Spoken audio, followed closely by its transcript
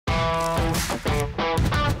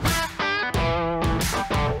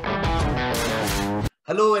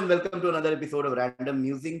Hello and welcome to another episode of Random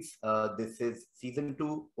Musings. This is season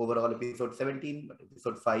 2, overall episode 17, but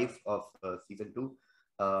episode 5 of season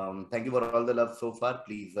 2. Thank you for all the love so far.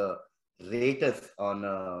 Please rate us on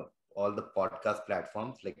all the podcast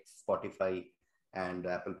platforms like Spotify and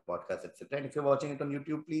Apple Podcasts, etc. And if you're watching it on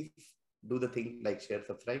YouTube, please do the thing, like, share,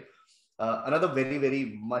 subscribe. Another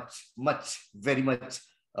very much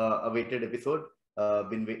awaited episode.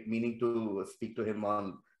 Been meaning to speak to him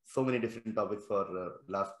on so many different topics for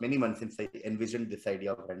last many months since I envisioned this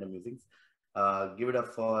idea of Random Musings. Give it up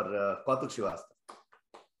for Kautuk Srivastava.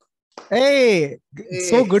 Hey,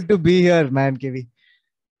 so good to be here, man, KV.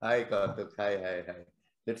 Hi, Kautuk. Hi.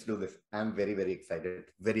 Let's do this. I'm very excited.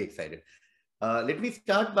 Very excited. Let me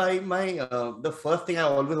start by the first thing I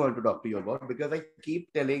always want to talk to you about, because I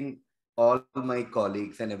keep telling all my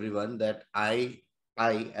colleagues and everyone that I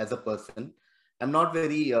as a person, I'm not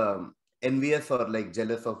very envious or like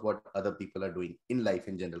jealous of what other people are doing in life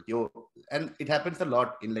in general. And it happens a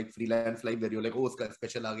lot in like freelance life where you're like, oh, uska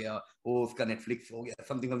special aa gaya, oh, uska Netflix ho gaya,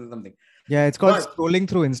 something. Yeah, it's called scrolling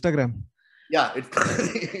through Instagram. Yeah,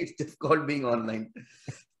 it's just called being online.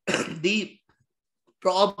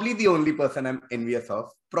 Probably the only person I'm envious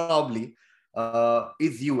of,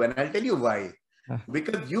 is you. And I'll tell you why.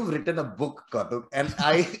 Because you've written a book, Kautuk, and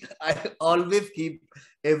I always keep,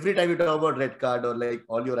 every time you talk about Red Card or like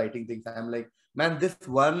all your writing things, I'm like, man, this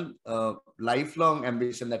one lifelong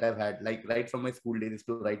ambition that I've had, like right from my school days, is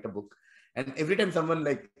to write a book. And every time someone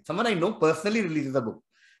I know personally releases a book,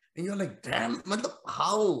 and you're like, damn,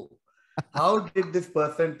 how did this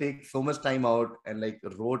person take so much time out and like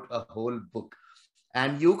wrote a whole book?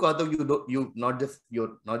 And you, Kautuk, you're not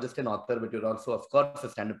just an author, but you're also, of course, a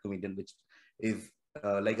stand-up comedian, which is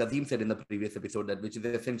like Azim said in the previous episode, that which is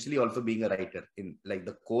essentially also being a writer. In like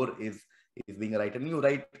the core is being a writer, and you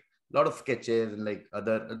write a lot of sketches and like a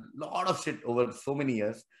lot of shit over so many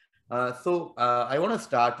years. So I want to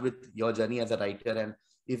start with your journey as a writer. And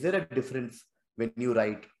is there a difference when you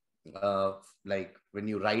write, like when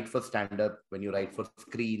you write for stand-up, when you write for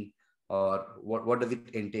screen, or what does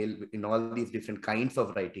it entail in all these different kinds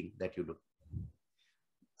of writing that you do?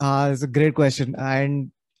 It's a great question.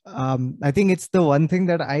 And I think it's the one thing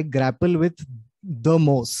that I grapple with the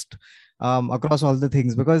most across all the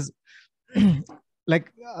things, because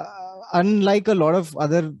like unlike a lot of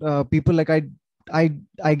other people, like I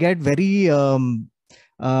get very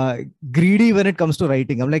greedy when it comes to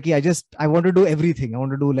writing. I'm like, yeah, I want to do everything. I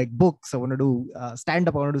want to do like books, I want to do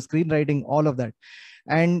stand-up, I want to do screenwriting, all of that.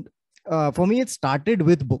 And for me, it started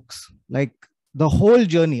with books. Like the whole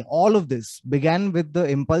journey, all of this began with the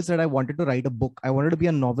impulse that I wanted to write a book. I wanted to be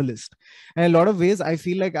a novelist. And in a lot of ways, I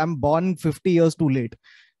feel like I'm born 50 years too late,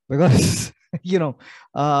 because,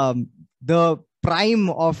 the prime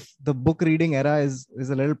of the book reading era is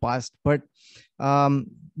a little past. But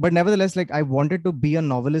nevertheless, like I wanted to be a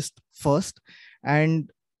novelist first. And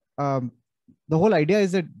the whole idea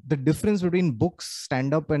is that the difference between books,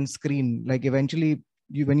 stand-up, and screen, like eventually,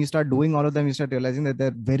 when you start doing all of them, you start realizing that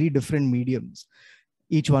they're very different mediums,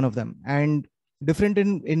 each one of them, and different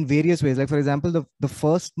in various ways. Like, for example, the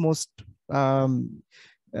first most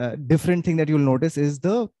different thing that you'll notice is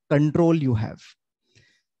the control you have.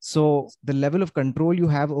 So the level of control you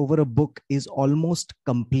have over a book is almost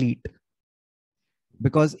complete,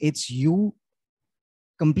 because it's you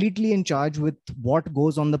completely in charge with what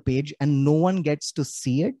goes on the page, and no one gets to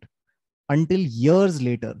see it until years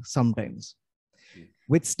later sometimes.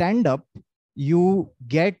 With stand-up, you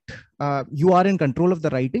are in control of the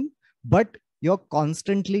writing, but you're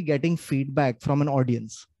constantly getting feedback from an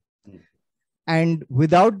audience. And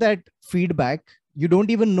without that feedback, you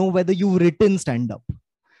don't even know whether you've written stand-up,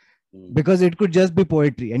 because it could just be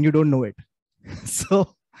poetry and you don't know it.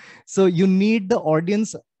 So you need the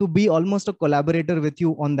audience to be almost a collaborator with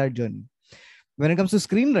you on that journey. When it comes to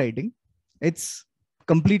screenwriting, it's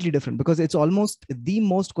completely different, because it's almost the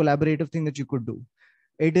most collaborative thing that you could do.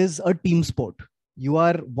 It is a team sport. You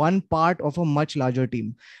are one part of a much larger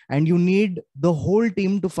team, and you need the whole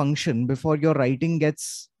team to function before your writing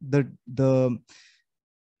gets the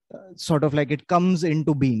sort of like it comes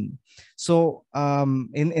into being. So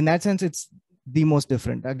in that sense, it's the most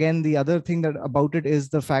different. Again, the other thing that about it is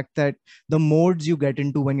the fact that the modes you get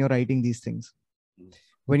into when you're writing these things.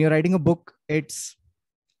 When you're writing a book, it's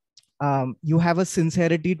you have a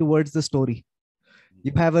sincerity towards the story.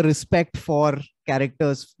 You have a respect for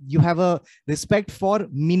characters. You have a respect for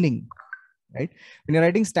meaning, right? When you're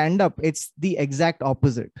writing stand-up, it's the exact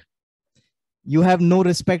opposite. You have no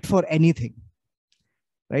respect for anything,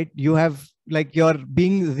 right? You have, like, you're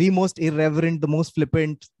being the most irreverent, the most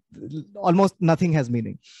flippant, almost nothing has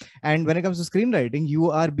meaning. And when it comes to screenwriting,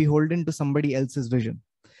 you are beholden to somebody else's vision.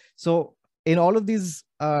 So in all of these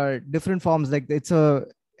different forms, like it's a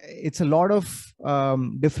lot of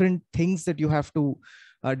different things that you have to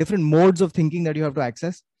different modes of thinking that you have to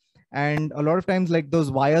access. And a lot of times, like, those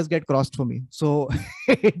wires get crossed for me. So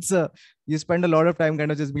it's a, you spend a lot of time kind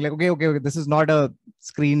of just being like, okay, this is not a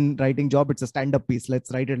screenwriting job, it's a stand-up piece,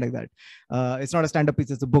 let's write it like that. It's not a stand-up piece,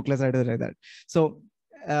 it's a book, let's write it like that. So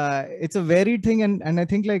it's a varied thing, and I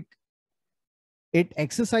think, like, it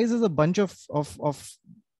exercises a bunch of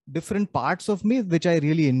different parts of me which I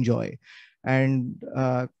really enjoy, and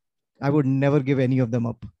I would never give any of them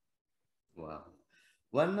up. Wow.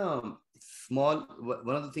 One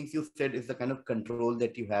one of the things you said is the kind of control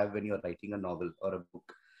that you have when you're writing a novel or a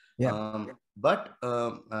book. Yeah.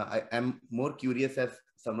 I am more curious as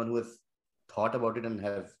someone who has thought about it and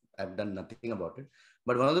have done nothing about it.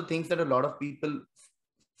 But one of the things that a lot of people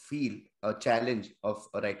feel a challenge of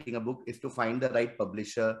writing a book is to find the right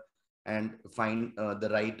publisher and find the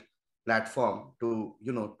right platform to,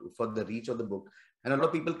 for the reach of the book. And a lot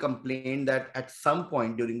of people complain that at some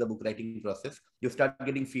point during the book writing process, you start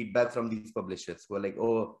getting feedback from these publishers who are like,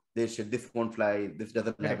 oh, this won't fly, this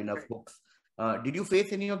doesn't have enough hooks. Did you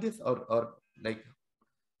face any of this, or like?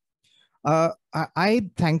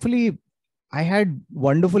 I thankfully, I had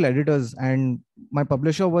wonderful editors, and my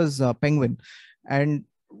publisher was Penguin. And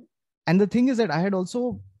the thing is that I had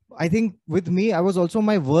also, I think with me, I was also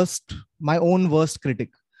my own worst critic.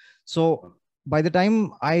 So by the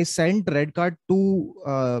time I sent Red Card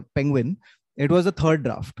to Penguin, it was a third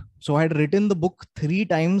draft. So I had written the book 3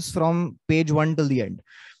 times from page 1 till the end.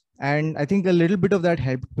 And I think a little bit of that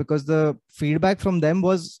helped, because the feedback from them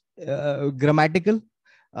was grammatical.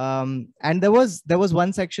 And there was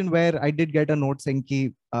one section where I did get a note saying,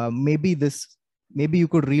 maybe you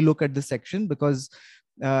could relook at this section, because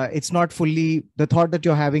it's not fully, the thought that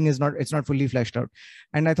you're having it's not fully fleshed out.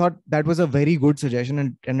 And I thought that was a very good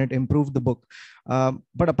suggestion, and it improved the book.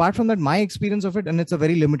 But apart from that, my experience of it, and it's a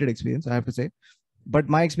very limited experience, I have to say, but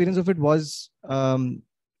my experience of it was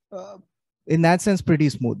in that sense pretty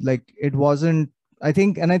smooth. Like, it wasn't, I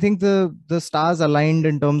think the stars aligned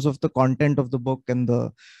in terms of the content of the book, and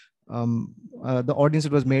the audience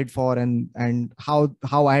it was made for, and how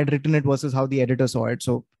I had written it versus how the editor saw it.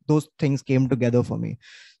 So those things came together for me.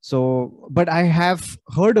 So, but I have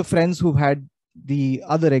heard of friends who've had the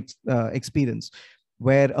other experience,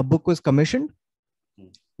 where a book was commissioned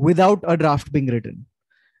without a draft being written.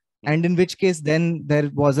 And in which case, then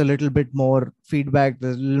there was a little bit more feedback,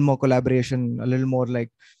 there's a little more collaboration, a little more like,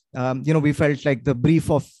 we felt like the brief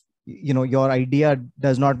of, your idea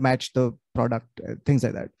does not match the product, things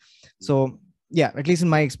like that. So yeah, at least in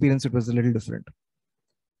my experience, it was a little different.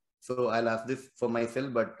 So I'll ask this for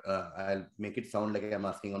myself, but I'll make it sound like I'm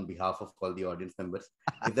asking on behalf of all the audience members.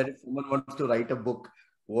 Is that if someone wants to write a book,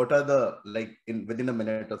 what are the, like, within a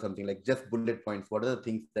minute or something, like just bullet points, what are the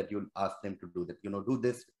things that you'll ask them to do? That, do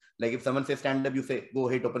this. Like, if someone says stand up, you say, go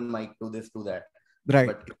hit open mic, do this, do that. Right.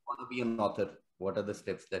 But if you want to be an author, what are the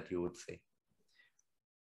steps that you would say?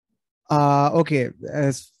 Okay.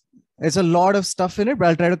 It's a lot of stuff in it, but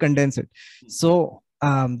I'll try to condense it. So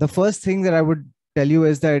the first thing that I would tell you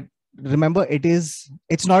is that, remember, it's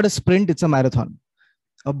not a sprint, it's a marathon.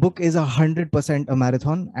 A book is 100% a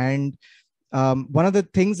marathon. And one of the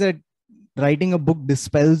things that writing a book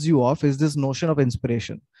dispels you of is this notion of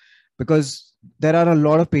inspiration, because there are a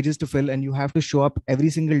lot of pages to fill, and you have to show up every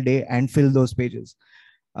single day and fill those pages.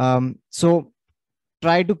 So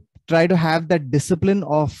try to have that discipline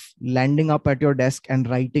of landing up at your desk and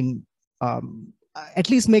writing, at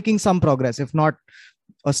least making some progress, if not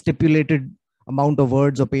a stipulated amount of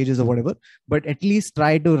words or pages or whatever, but at least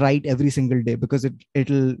try to write every single day, because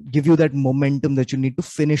it'll give you that momentum that you need to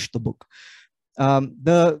finish the book.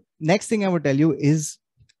 The next thing I would tell you is,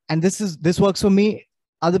 and this works for me,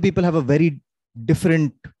 other people have a very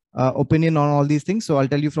different opinion on all these things, so I'll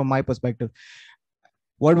tell you from my perspective.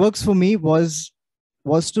 What works for me was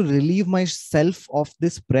to relieve myself of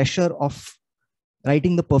this pressure of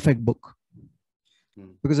writing the perfect book.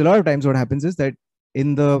 Because a lot of times what happens is that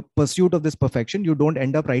in the pursuit of this perfection, you don't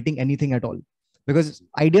end up writing anything at all, because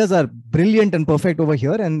ideas are brilliant and perfect over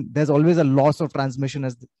here, and there's always a loss of transmission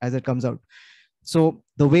as it comes out. So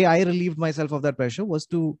the way I relieved myself of that pressure was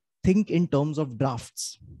to think in terms of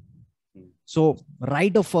drafts. So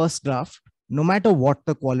write a first draft, no matter what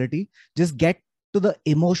the quality, just get to the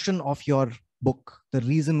emotion of your book, the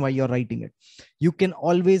reason why you're writing it. You can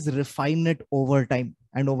always refine it over time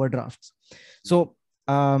and over drafts. So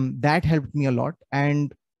that helped me a lot.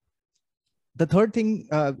 And the third thing,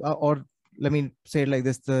 or let me say it like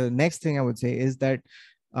this, the next thing I would say is that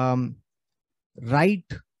um,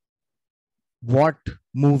 write what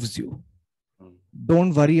moves you.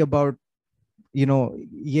 Don't worry about,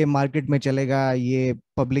 ये market में चलेगा, ये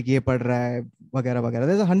public ये पढ़ रहा है, वगैरह वगैरह.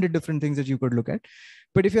 There's 100 different things that you could look at.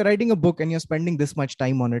 But if you're writing a book and you're spending this much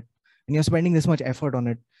time on it, and you're spending this much effort on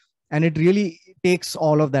it, and it really takes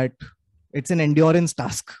all of that, it's an endurance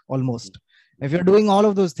task almost. If you're doing all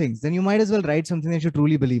of those things, then you might as well write something that you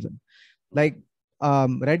truly believe in. Like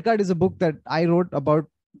Red Card is a book that I wrote about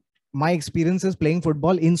my experiences playing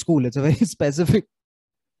football in school. It's a very specific,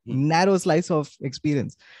 narrow slice of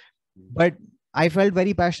experience. But I felt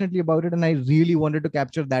very passionately about it, and I really wanted to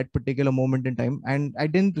capture that particular moment in time. And I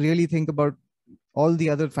didn't really think about all the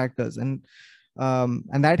other factors. And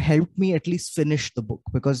that helped me at least finish the book,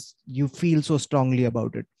 because you feel so strongly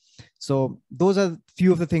about it. So those are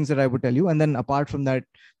few of the things that I would tell you. And then apart from that,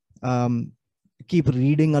 keep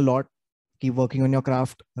reading a lot, keep working on your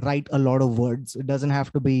craft, write a lot of words. It doesn't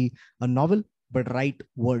have to be a novel, but write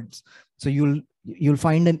words. So you'll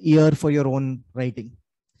find an ear for your own writing,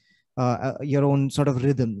 your own sort of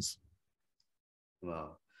rhythms.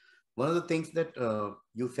 Wow. One of the things that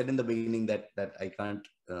you said in the beginning that I can't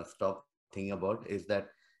stop thinking about is that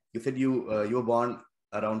you said you were born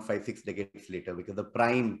around 5-6 decades later, because the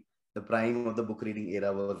prime of the book reading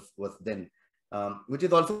era was then, which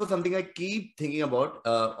is also something I keep thinking about,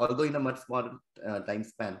 although in a much smaller time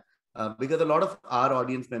span, because a lot of our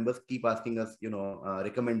audience members keep asking us,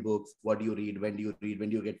 recommend books, what do you read, when do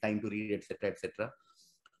you get time to read, etc., etc.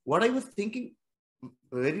 What I was thinking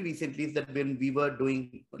very recently is that when we were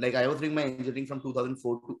doing, like I was doing my engineering from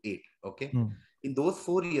 2004 to 8, okay? In those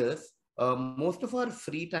 4 years, most of our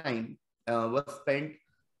free time was spent,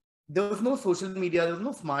 there was no social media, there was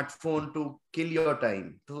no smartphone to kill your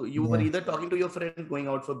time. So you were either talking to your friend, going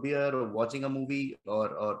out for beer, or watching a movie,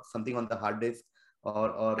 or something on the hard disk,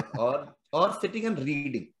 or sitting and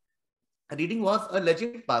reading. Reading was a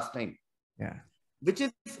legit pastime. Yeah.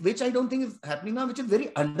 Which I don't think is happening now, which is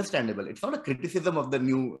very understandable. It's not a criticism of the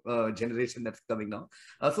new generation that's coming now.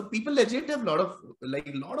 So people legit have a lot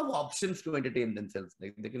of options to entertain themselves.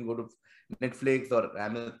 Like they can go to Netflix or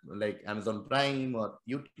Amazon Prime or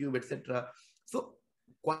YouTube, etc. So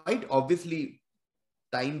quite obviously,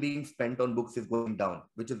 time being spent on books is going down,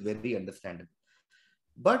 which is very understandable.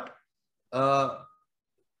 But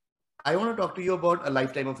I want to talk to you about a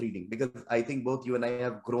lifetime of reading, because I think both you and I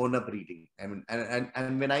have grown up reading. I mean,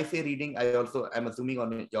 and when I say reading, I'm assuming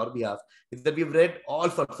on your behalf is that we've read all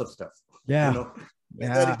sorts of stuff. Yeah.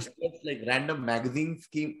 Whether it's like random magazines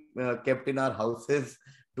kept in our houses,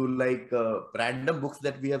 to like random books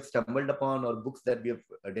that we have stumbled upon, or books that we have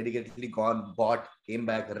dedicatedly bought, came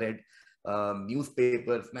back, read,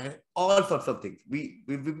 newspapers, man, all sorts of things. We've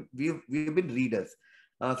been readers.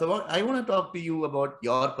 So I want to talk to you about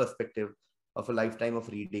your perspective of a lifetime of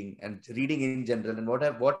reading and reading in general, and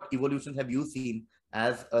what evolutions have you seen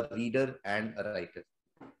as a reader and a writer?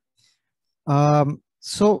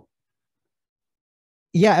 So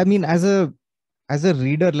yeah, I mean, as a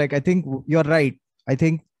reader, like I think you're right. I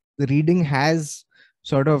think the reading has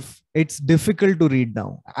sort of, it's difficult to read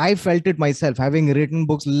now. I felt it myself, having written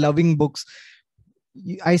books, loving books.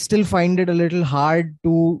 I still find it a little hard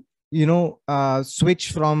to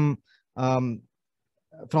switch from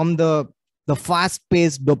the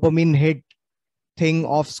fast-paced dopamine hit thing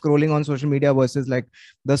of scrolling on social media versus like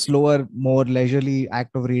the slower, more leisurely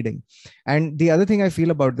act of reading. And the other thing I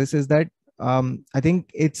feel about this is that I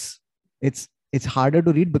think it's harder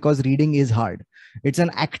to read because reading is hard. It's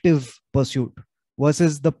an active pursuit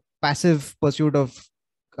versus the passive pursuit of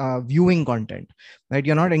viewing content, right?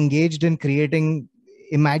 You're not engaged in creating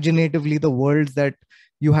imaginatively the worlds that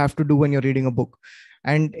you have to do when you're reading a book.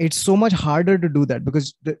 And it's so much harder to do that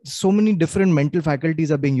because so many different mental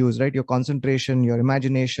faculties are being used, right? Your concentration, your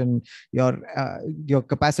imagination, your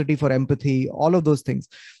capacity for empathy, all of those things.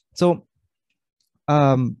 So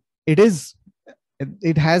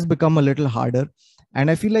it has become a little harder.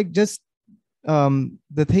 And I feel like just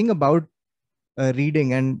the thing about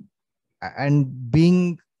reading and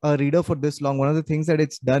being a reader for this long, one of the things that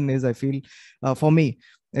it's done is, I feel for me,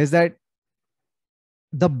 is that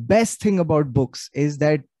the best thing about books is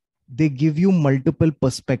that they give you multiple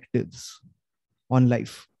perspectives on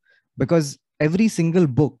life, because every single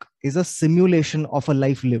book is a simulation of a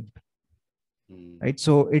life lived, right?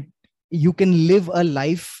 So you can live a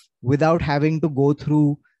life without having to go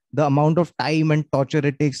through the amount of time and torture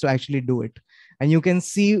it takes to actually do it. And you can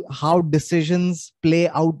see how decisions play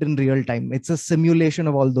out in real time. It's a simulation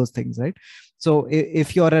of all those things, right? So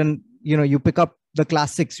if you're you pick up the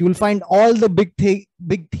classics, you'll find all the big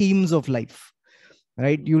themes of life,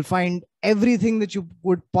 right? You'll find everything that you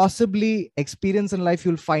would possibly experience in life,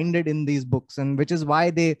 you'll find it in these books, and which is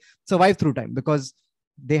why they survive through time, because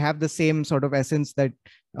they have the same sort of essence that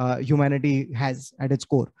humanity has at its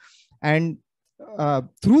core. And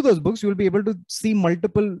through those books, you'll be able to see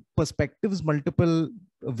multiple perspectives, multiple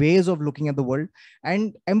ways of looking at the world,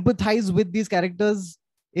 and empathize with these characters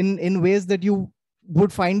in ways that you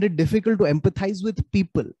would find it difficult to empathize with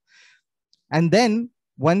people. And then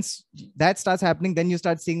once that starts happening, then you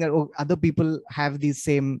start seeing that, oh, other people have these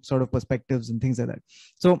same sort of perspectives and things like that.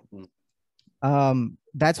 So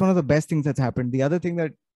that's one of the best things that's happened. The other thing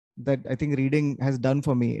that I think reading has done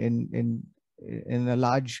for me in a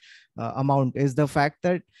large amount is the fact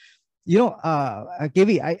that,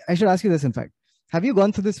 KV, I should ask you this. In fact, have you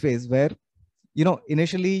gone through this phase where,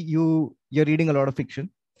 initially you're reading a lot of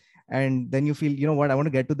fiction, and then you feel, what, I want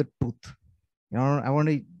to get to the truth. I want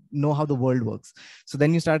to know how the world works. So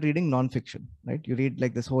then you start reading nonfiction, right? You read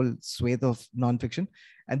like this whole swathe of nonfiction,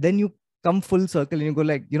 and then you come full circle and you go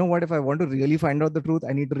like, what, if I want to really find out the truth,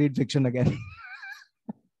 I need to read fiction again.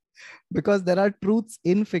 Because there are truths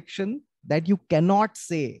in fiction that you cannot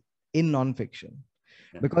say in nonfiction,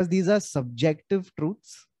 because these are subjective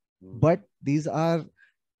truths, but these are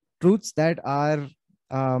truths that are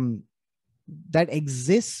that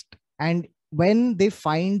exist, and when they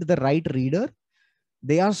find the right reader,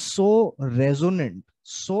 they are so resonant,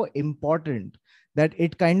 so important, that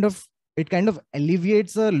it kind of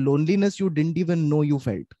alleviates a loneliness you didn't even know you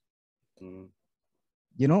felt.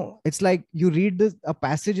 It's like you read a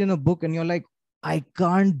passage in a book and you're like, I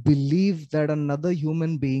can't believe that another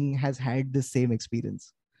human being has had the same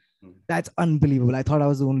experience. That's unbelievable. I thought I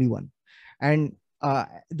was the only one. And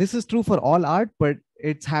this is true for all art, but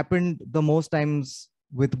it's happened the most times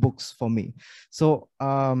with books for me. So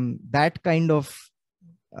that kind of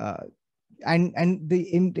and the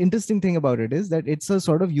interesting thing about it is that it's a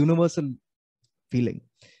sort of universal feeling,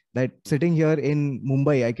 that sitting here in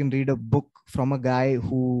Mumbai, I can read a book from a guy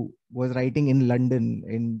who was writing in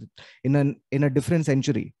London in a different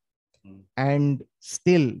century, and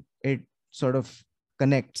still it sort of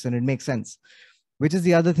connects and it makes sense. Which is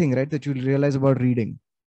the other thing, right, that you realize about reading.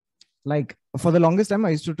 Like for the longest time,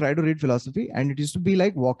 I used to try to read philosophy, and it used to be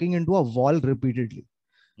like walking into a wall repeatedly.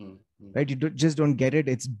 Right? You just don't get it.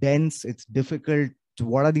 It's dense. It's difficult.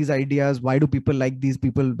 What are these ideas? Why do people like these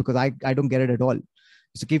people? Because I don't get it at all.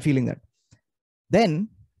 So keep feeling that. Then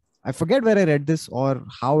I forget where I read this or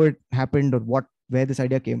how it happened or where this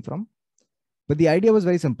idea came from. But the idea was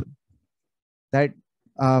very simple. That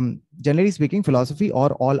generally speaking, philosophy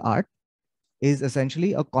or all art is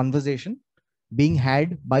essentially a conversation being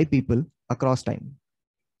had by people across time.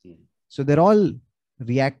 So they're all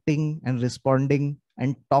reacting and responding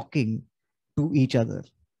and talking to each other.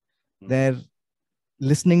 They're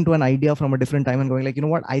listening to an idea from a different time and going like,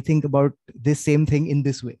 what, I think about this same thing in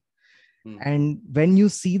this way. And when you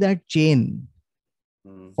see that chain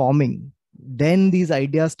forming, then these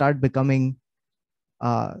ideas start becoming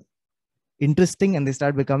interesting, and they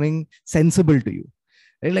start becoming sensible to you.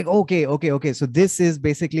 They're like, okay. So this is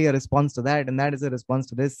basically a response to that, and that is a response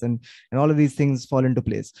to this, and all of these things fall into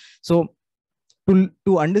place. So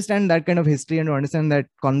to understand that kind of history and to understand that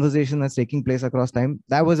conversation that's taking place across time,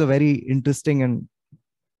 that was a very interesting and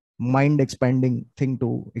mind expanding thing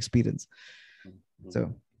to experience.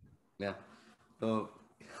 So yeah, so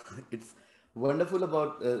it's wonderful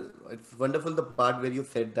about it's wonderful the part where you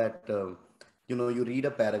said that you read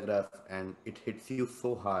a paragraph and it hits you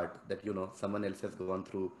so hard that someone else has gone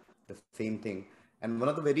through the same thing. And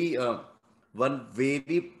one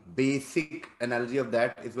very basic analogy of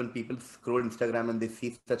that is when people scroll Instagram and they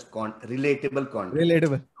see such relatable content.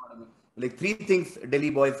 Relatable. Like 3 things Delhi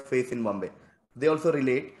boys face in Bombay. They also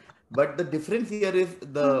relate, but the difference here is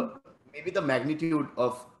maybe the magnitude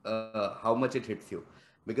of how much it hits you.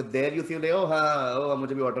 Because there you feel like,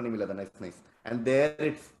 mujhe bhi auto nahi mila tha, nice. And there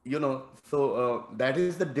it's, so that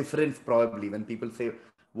is the difference probably when people say,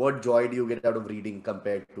 what joy do you get out of reading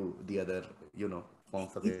compared to the other,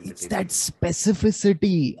 forms of entertainment. It's that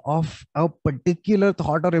specificity of a particular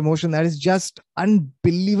thought or emotion that is just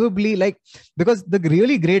unbelievably because the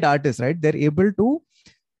really great artists, right, they're able to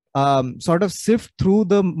sort of sift through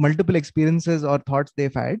the multiple experiences or thoughts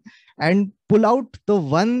they've had and pull out the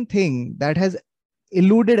one thing that has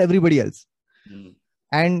eluded everybody else,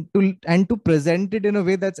 and to present it in a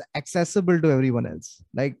way that's accessible to everyone else.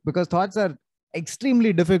 Because thoughts are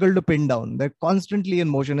extremely difficult to pin down. They're constantly in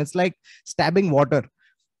motion. It's like stabbing water,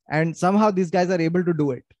 and somehow these guys are able to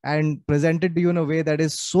do it and present it to you in a way that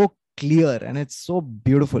is so clear and it's so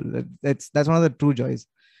beautiful. That's one of the true joys.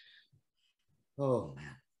 Oh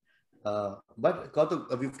man, But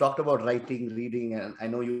Kautuk, we've talked about writing, reading, and I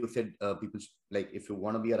know you said people like if you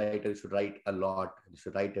want to be a writer, you should write a lot. You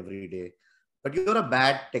should write every day. But you're a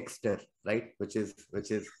bad texter, right? Which is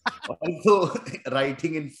also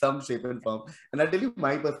writing in some shape and form. And I'll tell you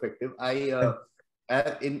my perspective.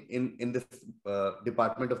 In this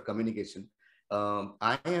department of communication,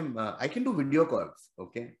 I can do video calls.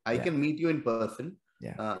 Okay, I Yeah. can meet you in person.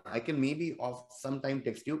 Yeah. I can maybe off sometime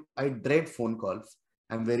text you. I dread phone calls.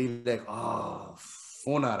 I'm very like, oh,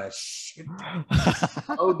 phone are a shit.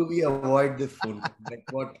 How do we avoid this phone? Like,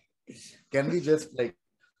 what can we just like?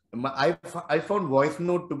 I found voice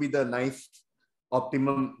note to be the nice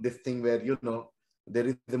optimum. This thing where there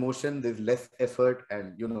is emotion, there's less effort,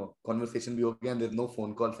 and conversation be okay, and there's no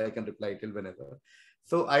phone calls. I can reply till whenever.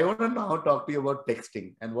 So I want to now talk to you about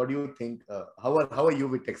texting and what do you think? How are you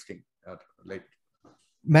with texting? Like,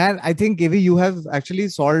 Man, I think Gavi, you have actually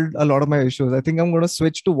solved a lot of my issues. I think I'm going to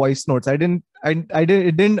switch to voice notes. It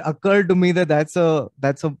didn't occur to me that that's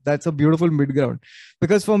a beautiful mid ground,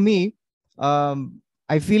 because for me,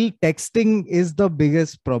 I feel texting is the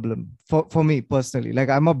biggest problem for me personally. Like,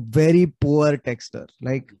 I'm a very poor texter.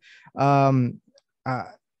 Like, um, uh,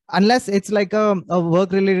 unless it's like a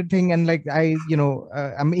work related thing, and like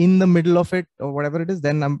I'm in the middle of it or whatever it is,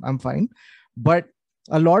 then I'm fine. But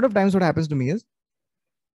a lot of times, what happens to me is,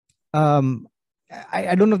 um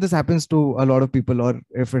I don't know if this happens to a lot of people or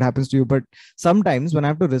if it happens to you, but sometimes when I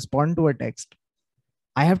have to respond to a text,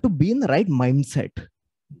 I have to be in the right mindset.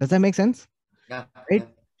 Does that make sense? yeah, Right?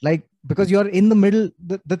 yeah. Like, because you're in the middle.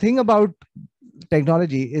 The thing about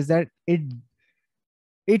technology is that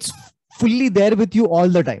it's fully there with you all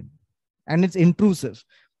the time, and it's intrusive,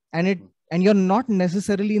 and you're not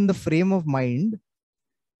necessarily in the frame of mind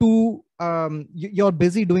to you're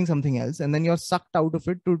busy doing something else, and then you're sucked out of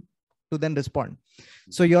it to then respond.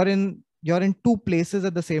 So you're in two places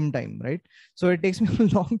at the same time, right? So it takes me a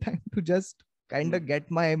long time to just kind of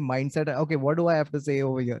get my mindset. Okay, what do I have to say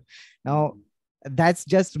over here now? That's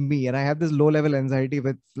just me, and I have this low level anxiety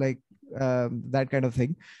with like that kind of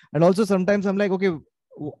thing. And also sometimes I'm like, okay,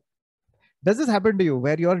 does this happen to you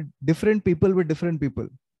where you're different people with different people?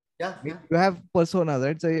 Yeah, yeah. You have personas,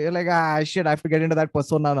 right? So you're like, shit, I have to get into that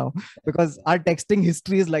persona now, because our texting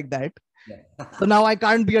history is like that. Yeah. So now I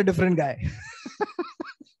can't be a different guy.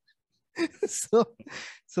 so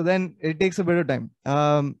so then it takes a bit of time.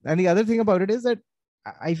 And the other thing about it is that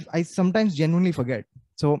I sometimes genuinely forget.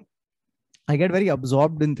 So I get very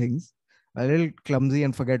absorbed in things, a little clumsy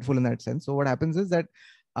and forgetful in that sense. So what happens is that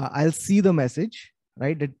I'll see the message,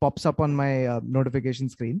 right? It pops up on my notification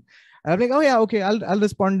screen. I'm like, oh yeah, okay, I'll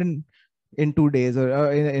respond in 2 days,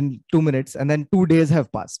 or in 2 minutes, and then 2 days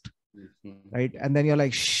have passed, right? And then you're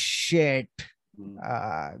like, shit,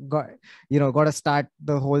 got to start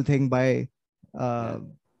the whole thing by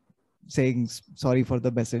saying sorry for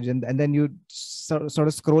the message, and then you sort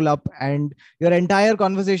of scroll up, and your entire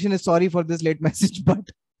conversation is sorry for this late message. But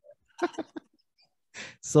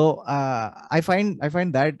so I find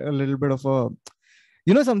that a little bit of a,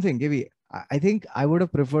 something, Gavi. I think I would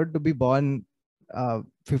have preferred to be born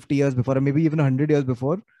 50 years before, or maybe even 100 years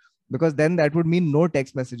before, because then that would mean no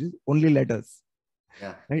text messages, only letters.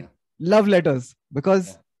 Yeah, Right? yeah. Love letters,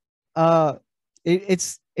 because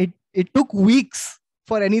it took weeks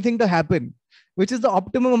for anything to happen, which is the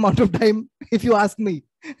optimum amount of time, if you ask me.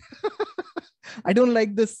 I don't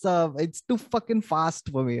like this. It's too fucking fast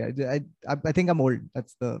for me. I think I'm old.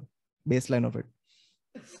 That's the baseline of it.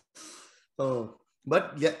 Oh,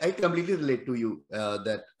 but yeah, I completely relate to you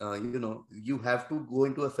that you have to go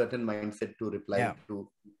into a certain mindset to reply Yeah. to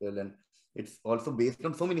people, and it's also based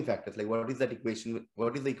on so many factors. Like, what is that equation?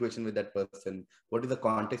 What is the equation with that person? What is the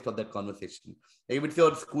context of that conversation? Like, if it's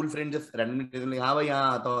your school friend just randomly telling like, "हाँ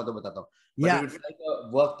भैया आता हो बताता हूँ," but if Yeah. it's like a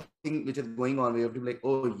work thing which is going on, we have to be like,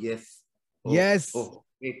 "Oh yes, Yes.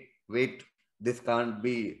 wait, this can't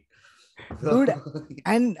be." So, Dude.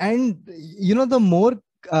 And the more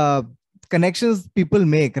uh, connections people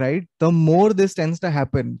make, right, the more this tends to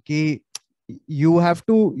happen. Ki you have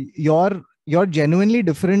to your genuinely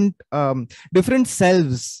different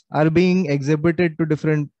selves are being exhibited to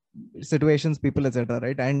different situations, people, etc.,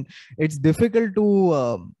 right? And it's difficult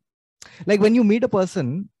to like, when you meet a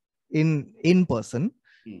person in person,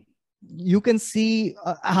 you can see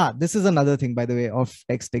this is another thing, by the way, of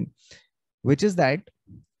texting, which is that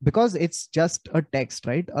because it's just a text,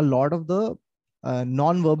 right, a lot of the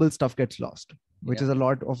non-verbal stuff gets lost, which yeah, is a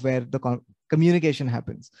lot of where the communication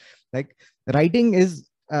happens. Like, writing,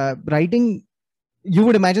 you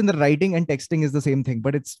would imagine that writing and texting is the same thing,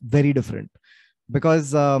 but it's very different,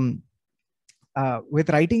 because with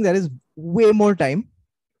writing there is way more time,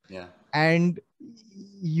 yeah, and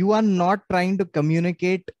you are not trying to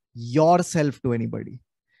communicate yourself to anybody.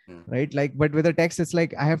 Right? Like, but with a text, it's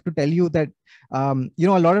like, I have to tell you that, a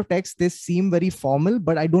lot of texts, they seem very formal,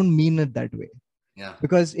 but I don't mean it that way. Yeah.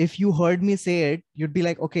 Because if you heard me say it, you'd be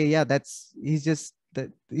like, okay, yeah, he's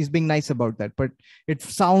being nice about that. But it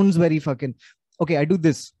sounds very fucking, okay, I do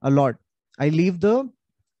this a lot. I leave the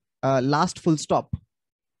last full stop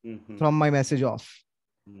from my message off.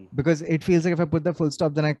 Because it feels like if I put the full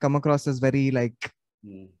stop, then I come across as very like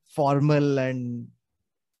formal, and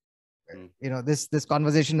this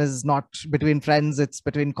conversation is not between friends, it's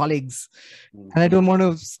between colleagues, and I don't want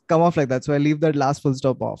to come off like that, so I leave that last full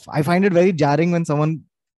stop off. I find it very jarring when someone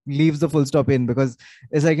leaves the full stop in, because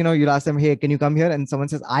it's like, you ask them, hey, can you come here, and someone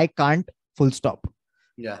says, I can't, full stop.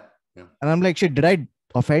 Yeah. And I'm like, shit, did I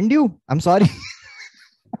offend you? I'm sorry.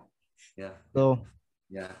 So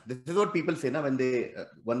yeah, this is what people say now when they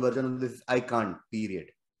one version of this, I can't, period.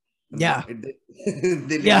 Yeah. They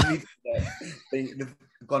literally say that, this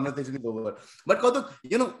conversation is over. But Kautuk,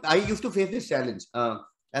 I used to face this challenge.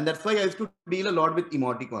 And that's why I used to deal a lot with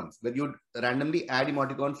emoticons, where you'd randomly add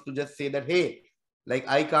emoticons to just say that, hey, like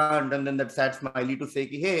I can't, and then that sad smiley to say,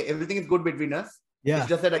 hey, everything is good between us. Yeah. It's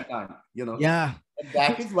just that I can't, Yeah. And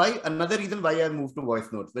that is why, another reason why I moved to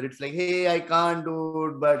voice notes, where it's like, hey, I can't do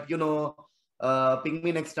it, but ping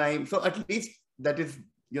me next time. So at least that is,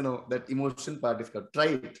 that emotion part is cut. Try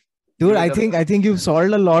it. Dude, I think you've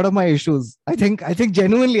solved a lot of my issues. I think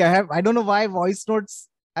genuinely I don't know why voice notes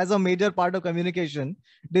as a major part of communication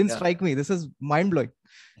didn't strike me. This is mind-blowing.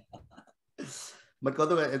 But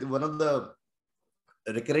Kautuk, one of the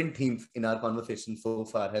recurrent themes in our conversation so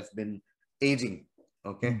far has been aging,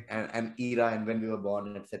 okay, and era, and when we were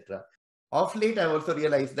born, etc. Of late, I've also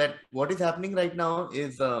realized that what is happening right now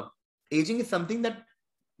is aging is something that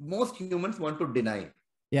most humans want to deny.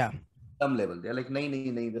 Yeah. Some level, they're like,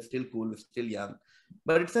 nay, we're still cool, we're still young.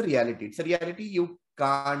 But it's a reality. It's a reality you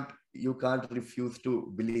can't refuse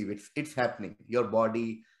to believe. It's happening. Your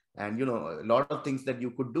body and a lot of things that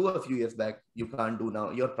you could do a few years back, you can't do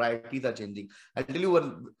now. Your priorities are changing. I'll tell you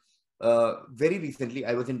one. Very recently,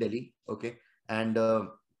 I was in Delhi, okay, and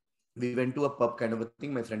we went to a pub kind of a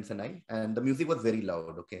thing, my friends and I, and the music was very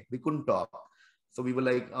loud. Okay, we couldn't talk, so we were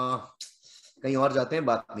like, कहीं और जाते हैं,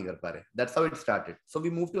 बात नहीं कर पा रहे. That's how it started. So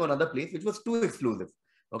we moved to another place which was too exclusive.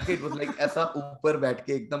 Okay, it was like ऐसा ऊपर बैठ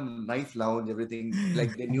के एकदम nice lounge, everything,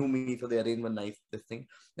 like they knew me, so they arranged one nice this thing.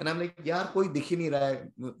 And I'm like, यार कोई दिख ही नहीं रहा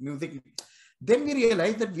है, music. Then we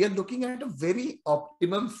realized that we are looking at a very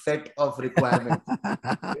optimum set of requirements.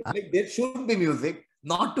 Like there should be music,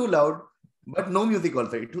 not too loud, but no music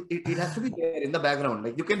also. It has to be there in the background.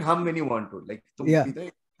 Like you can hum when you want to. Like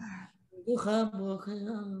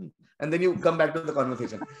and then you come back to the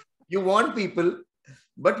conversation. You want people,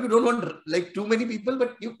 but you don't want like too many people,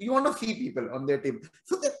 but you want to see people on their table.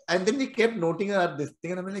 So and then we kept noting this thing,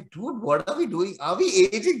 and I'm like, dude, what are we doing? Are we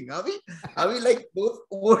aging? Are we like those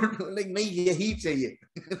old, like, nahi yahi chahiye?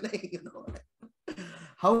 Like,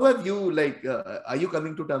 how have you are you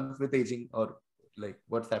coming to terms with aging, or like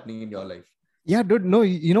what's happening in your life? Yeah, dude, no,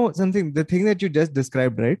 something, the thing that you just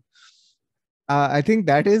described, right? I think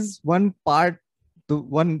that is one part,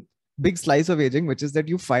 one big slice of aging, which is that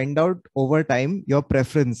you find out over time your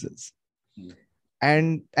preferences.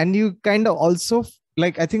 And you kind of also,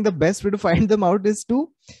 like, I think the best way to find them out is to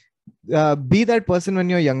be that person when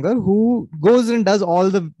you're younger who goes and does all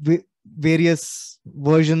the various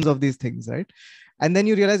versions of these things, right? And then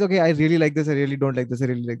you realize, okay, I really like this, I really don't like this, I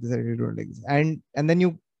really like this, I really don't like this. And then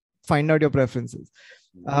you find out your preferences.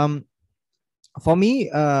 For me,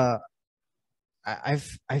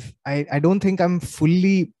 I don't think I'm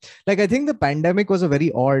fully, like, I think the pandemic was a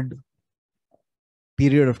very odd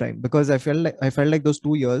period of time, because I felt like those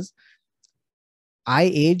 2 years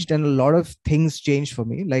I aged and a lot of things changed for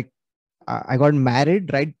me. Like I got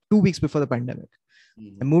married right 2 weeks before the pandemic.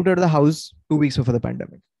 I moved out of the house 2 weeks before the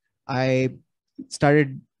pandemic. I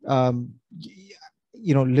started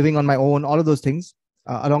living on my own, all of those things,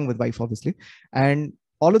 along with wife, obviously, and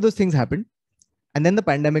all of those things happened. And then the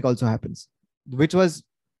pandemic also happens, which was,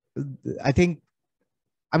 the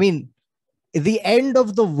end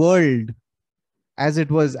of the world as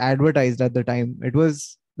it was advertised at the time. It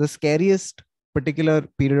was the scariest particular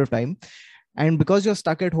period of time. And because you're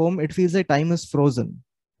stuck at home, it feels like time is frozen.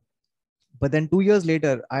 But then 2 years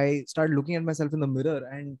later, I started looking at myself in the mirror,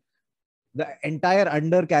 and the entire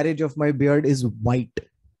undercarriage of my beard is white.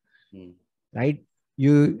 Right?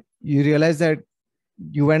 You realize that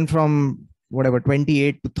you went from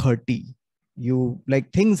 28 to 30. You,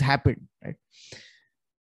 like, things happen, right?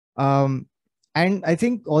 And I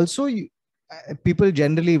think also people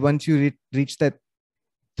generally, once you reach that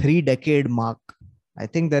 3-decade mark, I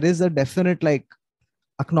think there is a definite like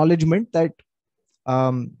acknowledgement that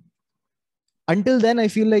until then, I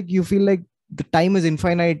feel like you feel like the time is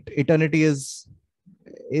infinite, eternity is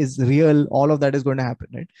real, all of that is going to happen,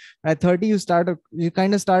 right? At 30, you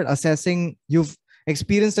kind of start assessing, you've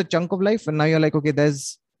experienced a chunk of life, and now you're like, okay,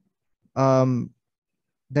 um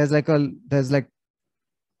there's like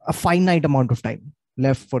a finite amount of time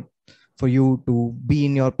left for you to be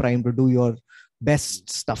in your prime, to do your best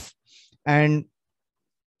stuff. And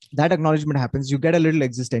that acknowledgement happens, you get a little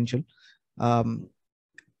existential.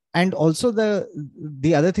 And also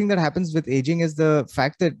the other thing that happens with aging is the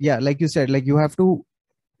fact that, yeah, like you said, like you have to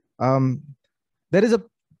there is a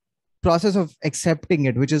process of accepting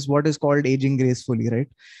it, which is what is called aging gracefully, right?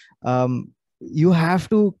 You have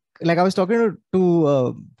to, like I was talking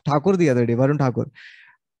to Thakur the other day, Varun Thakur,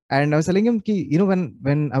 and I was telling him ki,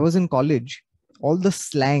 when I was in college, all the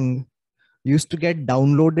slang used to get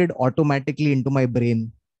downloaded automatically into my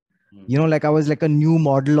brain. Like I was like a new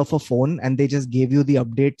model of a phone, and they just gave you the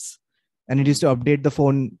updates, and it used to update the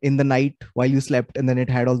phone in the night while you slept, and then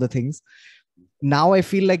it had all the things. Now I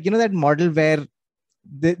feel like, that model where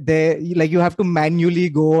they like you have to manually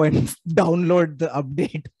go and download the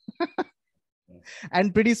update.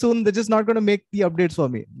 And pretty soon they're just not going to make the updates for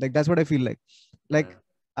me. Like that's what I feel like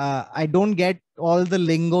I don't get all the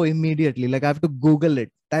lingo immediately. Like I have to Google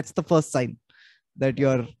it. That's the first sign that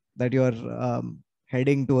you're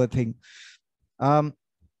heading to a thing. But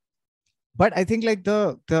I think like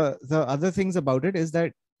the other things about it is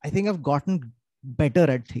that I think I've gotten better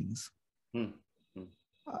at things.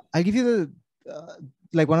 I'll give you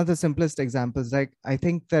like one of the simplest examples. Like I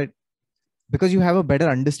think that because you have a better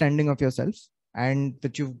understanding of yourself, and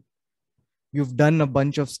that you've done a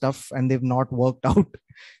bunch of stuff and they've not worked out,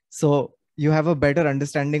 so you have a better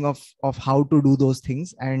understanding of how to do those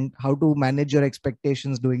things and how to manage your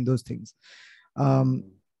expectations doing those things.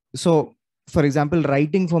 So for example,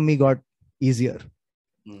 writing for me got easier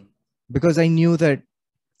because I knew that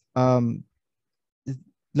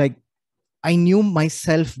like I knew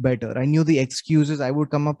myself better. I knew the excuses I would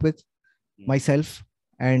come up with myself,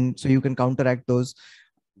 and so you can counteract those.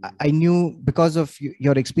 I knew, because of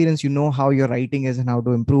your experience, how your writing is and how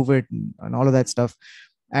to improve it and all of that stuff.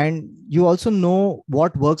 And you also know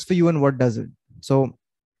what works for you and what doesn't. So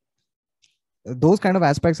those kind of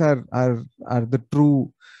aspects are the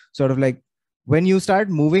true sort of like, when you start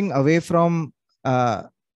moving away from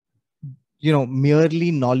merely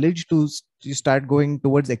knowledge to you start going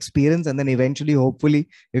towards experience, and then eventually, hopefully,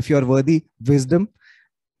 if you're worthy, wisdom.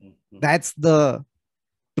 That's the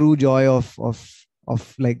true joy of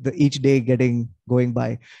like the each day going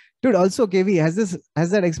by. Dude, also KV,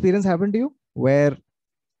 has that experience happened to you where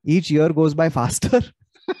each year goes by faster?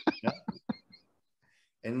 Yeah.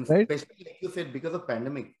 And right? especially like you said, because of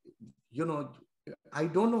pandemic, I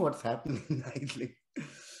don't know what's happening.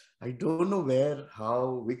 I don't know where,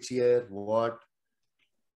 how, which year, what.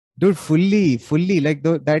 Dude, fully like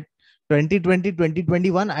that 2020,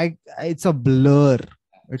 2021, it's a blur.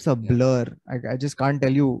 It's a blur. I just can't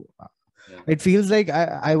tell you. It feels like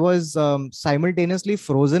I was simultaneously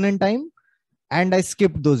frozen in time, and I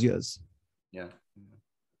skipped those years.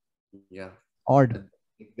 Yeah. Odd.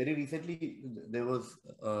 Very recently, there was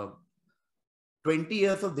 20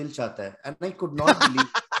 years of Dil Chahta Hai, and I could not believe.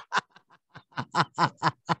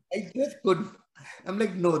 I just couldn't. I'm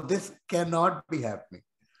like, no, this cannot be happening.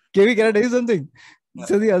 KV, can I tell you something?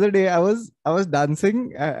 So the other day I was dancing.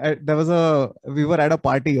 We were at a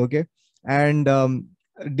party, okay, and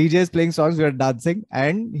DJ is playing songs. We are dancing,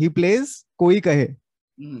 and he plays Koi Kahe.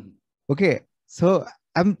 Okay, so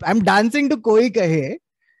I'm dancing to Koi Kahe.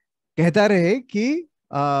 कहता रहे कि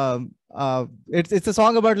it's a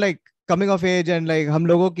song about like coming of age and like हम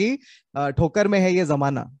लोगों की ठोकर में है ये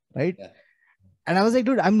जमाना, right? And I was like,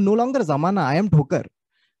 dude, I'm no longer zamana, I am ठोकर.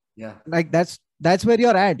 Like that's where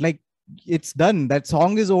you're at. Like it's done. That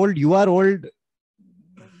song is old. You are old.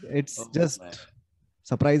 It's just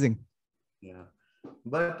surprising. Yeah.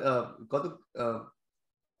 But Kautuk,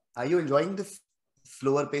 are you enjoying this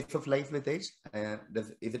slower pace of life with age?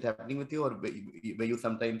 Is it happening with you, or where you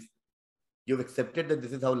sometimes you've accepted that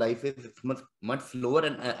this is how life is? It's much slower,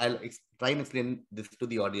 and I'll try and explain this to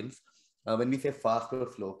the audience. When we say fast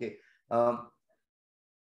or slow, okay,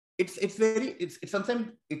 it's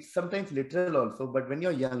sometimes literal also. But when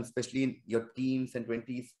you're young, especially in your teens and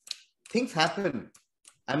 20s, things happen.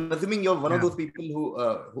 I'm assuming you're one of those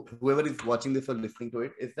people whoever is watching this or listening to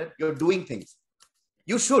it, is that you're doing things.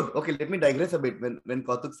 You should. Okay, let me digress a bit. When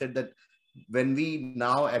Kautuk said that when we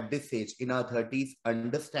now at this age in our 30s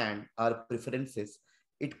understand our preferences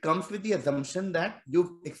it comes with the assumption that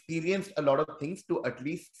you've experienced a lot of things to at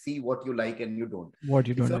least see what you like and you don't. What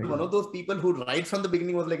you If don't you're like. one of those people who right from the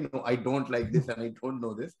beginning was like, no, I don't like this and I don't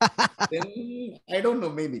know this, then I don't know,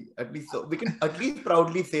 maybe at least so we can at least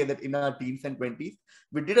proudly say that in our teens and 20s,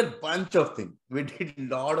 we did a bunch of things. We did a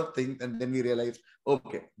lot of things and then we realized,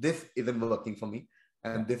 okay, this isn't working for me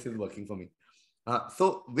and this is working for me.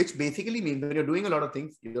 So, which basically means when you're doing a lot of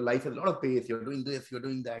things, your life has a lot of pace. You're doing this, you're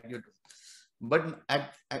doing that, you're doing. But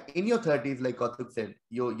in your 30s, like Kautuk said,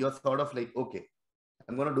 you're sort of like, okay,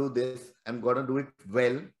 I'm gonna do this. I'm gonna do it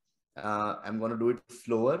well. I'm gonna do it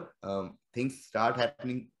slower. Things start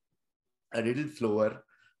happening a little slower,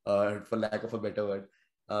 for lack of a better word.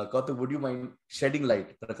 Kautuk, would you mind shedding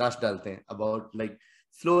light, prakash dalte hain, about like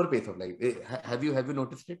slower pace of life? Have you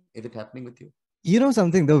noticed it? Is it happening with you? You know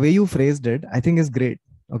something, the way you phrased it, I think is great.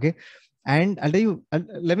 Okay. And I'll tell you,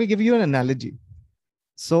 let me give you an analogy.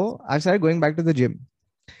 So I started going back to the gym,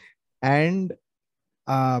 and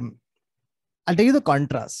I'll tell you the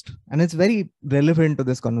contrast, and it's very relevant to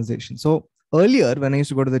this conversation. So earlier, when I used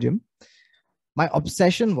to go to the gym, my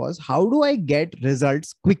obsession was, how do I get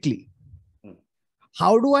results quickly?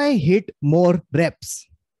 How do I hit more reps?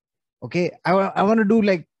 Okay. I want to do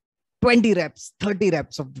like 20 reps, 30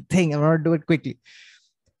 reps of the thing. I want to do it quickly.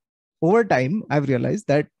 Over time, I've realized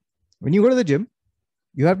that when you go to the gym,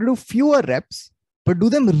 you have to do fewer reps, but do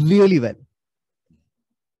them really well.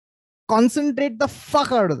 Concentrate the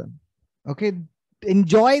fuck out of them. Okay.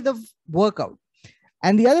 Enjoy the workout.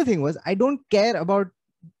 And the other thing was, I don't care about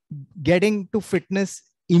getting to fitness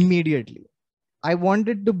immediately. I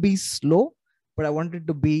wanted to be slow, but I wanted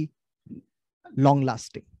to be long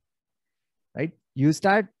lasting. Right? You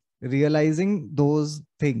start realizing those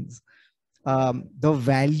things. The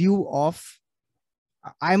value of,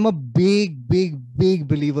 I'm a big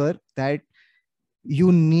believer that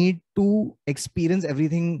you need to experience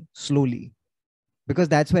everything slowly, because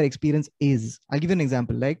that's where experience is. I'll give you an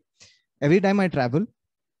example. Like every time I travel,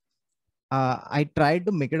 I try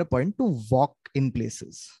to make it a point to walk in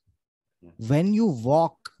places. When you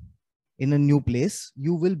walk in a new place,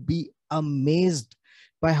 you will be amazed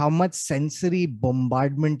by how much sensory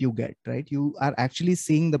bombardment you get, right? You are actually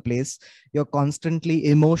seeing the place. You're constantly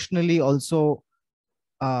emotionally also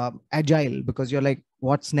agile, because you're like,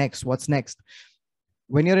 what's next? What's next?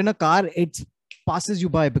 When you're in a car, it passes you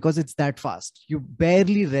by because it's that fast. You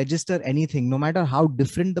barely register anything, no matter how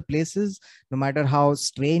different the place is, no matter how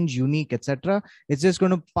strange, unique, etc. It's just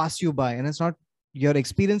going to pass you by, and it's not, your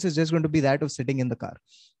experience is just going to be that of sitting in the car.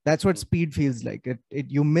 That's what speed feels like.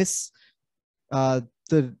 You miss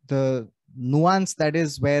the nuance that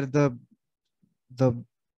is where the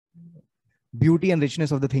beauty and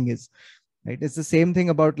richness of the thing is, right? It's the same thing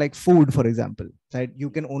about like food, for example, that you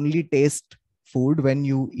can only taste food when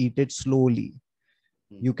you eat it slowly.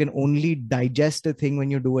 You can only digest a thing when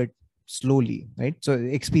you do it slowly, right? So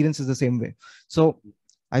experience is the same way. So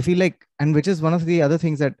I feel like, and which is one of the other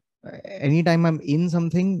things, that anytime I'm in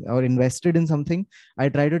something or invested in something, I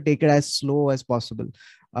try to take it as slow as possible.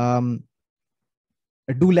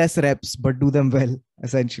 Do less reps, but do them well,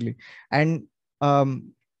 essentially. And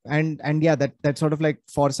yeah, that sort of like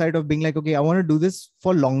foresight of being like, okay, I want to do this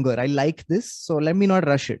for longer. I like this, so let me not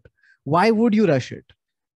rush it. Why would you rush it?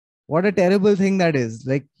 What a terrible thing that is.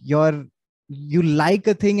 Like you like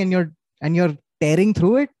a thing and you're tearing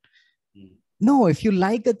through it. No, if you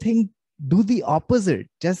like a thing, do the opposite.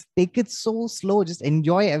 Just take it so slow. Just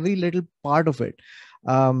enjoy every little part of it.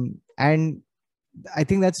 And I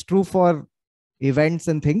think that's true for events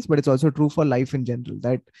and things, but it's also true for life in general.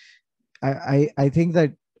 That I think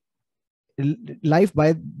that life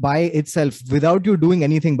by itself, without you doing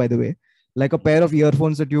anything, by the way, like a pair of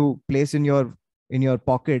earphones that you place in your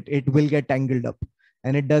pocket, it will get tangled up,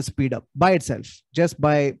 and it does speed up by itself, just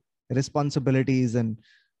by responsibilities and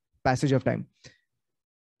passage of time.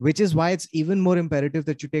 Which is why it's even more imperative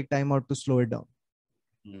that you take time out to slow it down.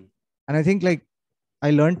 And I think like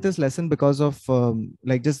I learned this lesson because of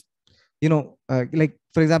like just like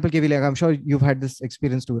for example, KV, like I'm sure you've had this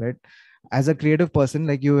experience too, right? As a creative person,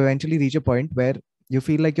 like you eventually reach a point where you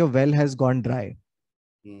feel like your well has gone dry.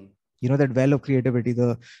 That well of creativity,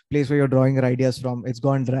 the place where you're drawing your ideas from, it's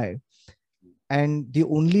gone dry. And the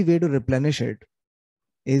only way to replenish it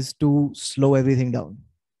is to slow everything down,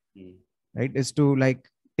 right? Is to like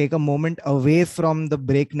take a moment away from the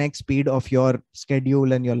breakneck speed of your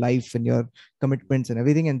schedule and your life and your commitments and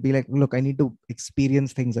everything, and be like, look, I need to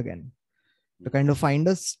experience things again, to kind of find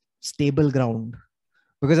a stable ground.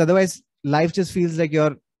 Because otherwise life just feels like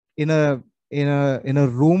you're in a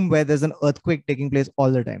room where there's an earthquake taking place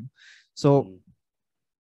all the time. So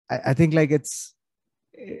I think like it's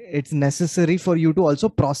it's necessary for you to also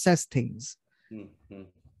process things. Mm-hmm.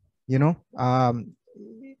 You know,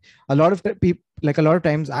 a lot of people, like a lot of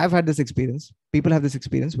times I've had this experience, people have this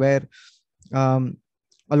experience where um,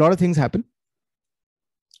 a lot of things happen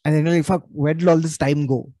and then you're like, fuck, where did all this time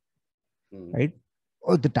go? Right?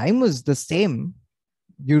 Oh, the time was the same.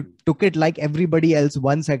 You took it like everybody else,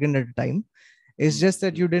 1 second at a time. It's just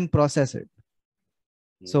that you didn't process it.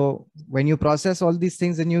 So when you process all these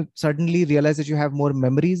things, then you suddenly realize that you have more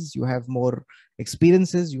memories, you have more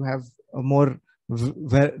experiences, you have a more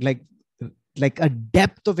like a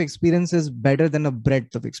depth of experience is better than a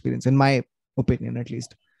breadth of experience, in my opinion, at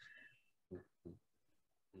least.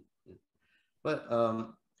 But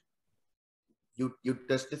you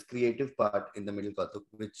touched this creative part in the middle, Kautuk,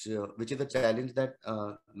 which is a challenge that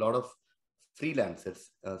a lot of freelancers,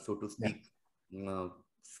 so to speak,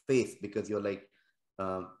 face, because you're like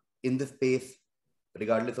in the space,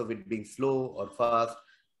 regardless of it being slow or fast,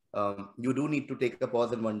 you do need to take a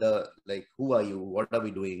pause and wonder, like, who are you? What are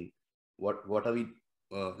we doing? What are we?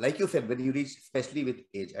 Like you said, when you reach, especially with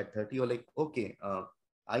age at 30, you're like, okay,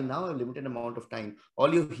 I now have a limited amount of time.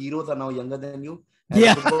 All your heroes are now younger than you.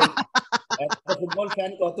 As a football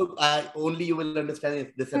fan, Kautuk, only you will understand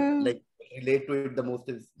if this like relate to it the most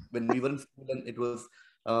is when we were in school and it was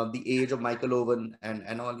the age of Michael Owen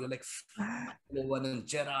and all. You're like Michael Owen and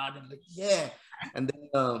Gerrard and like yeah, and then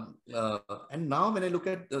and now when I look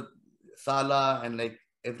at Salah and like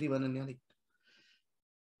everyone and you're like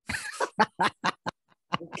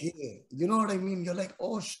okay, you know what I mean? You're like,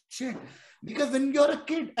 oh shit. Because when you're a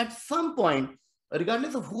kid, at some point,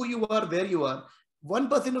 regardless of who you are, where you are,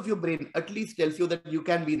 1% of your brain at least tells you that you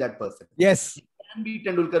can be that person. Yes. You can be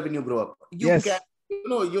Tendulkar when you grow up. You can, you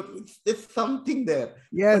know, there's something there.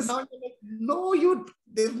 Yes. But now you're like, no,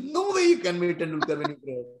 there's no way you can be Tendulkar when you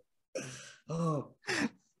grow up. Oh.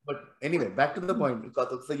 But anyway, back to the point,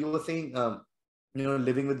 Kautuk. So you were saying, you know,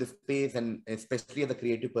 living with the space and especially as a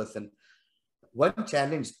creative person, one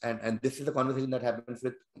challenge, and this is a conversation that happens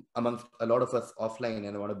with amongst a lot of us offline,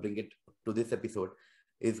 and I want to bring it to this episode,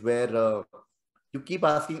 is where you keep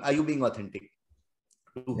asking, are you being authentic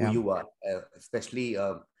to who you are, especially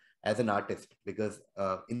as an artist? Because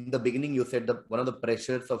in the beginning, you said that one of the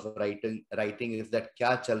pressures of writing is that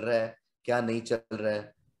kya chal raha hai, kya nahi chal raha hai,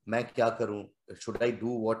 main kya karu? Should I do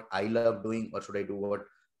what I love doing, or should I do what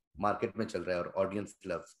market mein chal raha hai or audience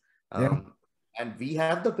loves? And we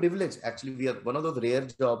have the privilege, actually, we are one of those rare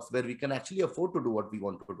jobs where we can actually afford to do what we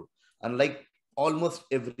want to do, unlike almost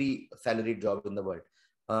every salaried job in the world.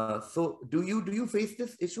 So do you face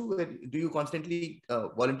this issue? Do you constantly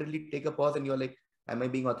voluntarily take a pause and you're like, am I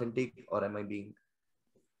being authentic or am I being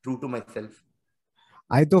true to myself?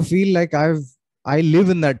 I to feel like I live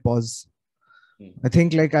in that pause. I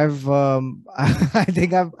think like I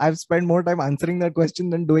think I've spent more time answering that question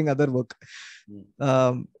than doing other work.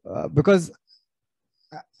 Because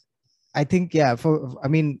I think, I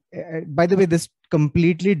mean, by the way, this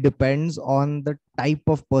completely depends on the type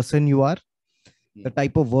of person you are, the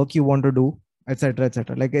type of work you want to do, etc.,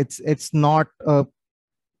 etc. Like it's not a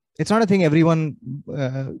thing everyone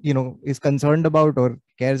you know is concerned about or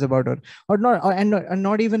cares about or not, and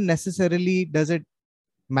not even necessarily does it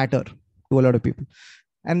matter to a lot of people,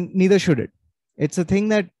 and neither should it. It's a thing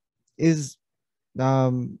that is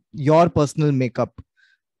your personal makeup,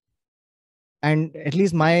 and at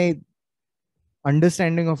least my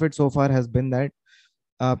understanding of it so far has been that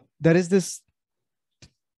there is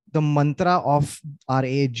the mantra of our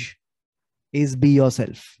age is be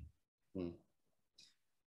yourself.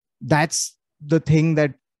 That's the thing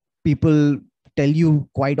that people tell you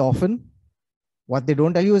quite often. What they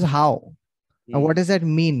don't tell you is how. And what does that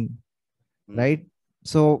mean? Right?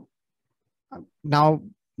 So now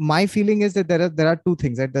my feeling is that there are two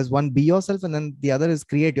things, right? There's one, be yourself, and then the other is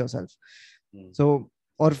create yourself. So,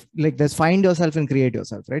 or like there's find yourself and create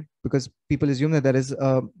yourself, right? Because people assume that there is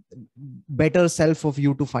a better self of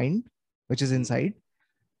you to find, which is inside.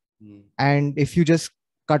 And if you just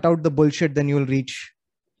cut out the bullshit, then you'll reach,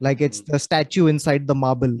 like it's the statue inside the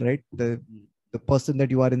marble, right? The person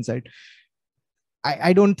that you are inside.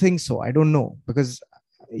 I don't think so. I don't know, because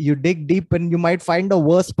you dig deep and you might find a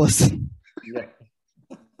worse person. Yeah.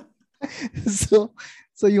 So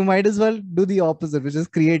you might as well do the opposite, which is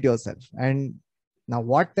create yourself. And now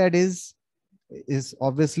what that is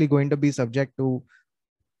obviously going to be subject to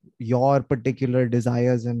your particular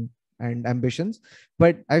desires and ambitions.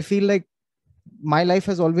 But I feel like my life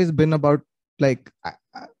has always been about, like,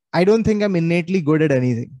 I don't think I'm innately good at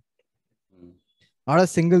anything. Not a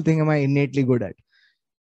single thing am I innately good at.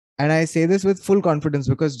 And I say this with full confidence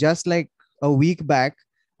because just like a week back,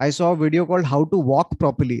 I saw a video called How to Walk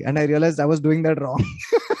Properly, and I realized I was doing that wrong.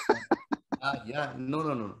 Yeah.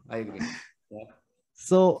 No. I agree. Yeah.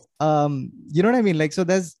 So, you know what I mean? Like, so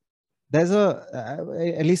there's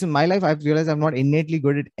at least in my life, I've realized I'm not innately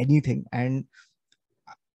good at anything.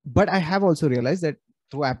 But I have also realized that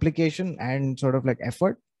through application and sort of like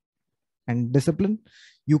effort and discipline,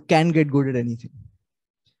 you can get good at anything.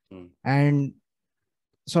 And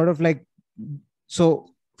sort of like, so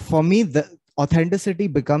for me, the authenticity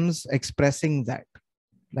becomes expressing that,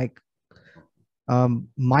 like,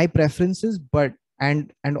 my preferences, but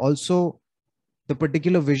and also the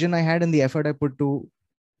particular vision I had and the effort I put to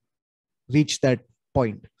reach that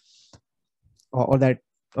point, or that,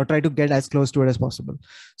 or try to get as close to it as possible.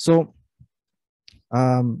 So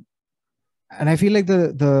and I feel like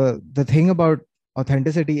the thing about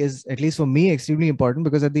authenticity is, at least for me, extremely important,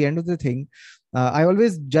 because at the end of the thing, I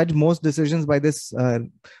always judge most decisions by this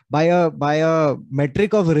by a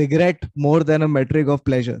metric of regret more than a metric of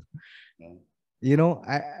pleasure. You know,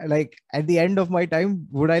 like at the end of my time,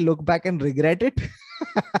 would I look back and regret it?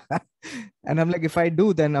 And I'm like, if I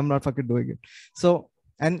do, then I'm not fucking doing it. So,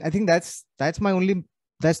 and I think that's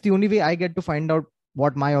the only way I get to find out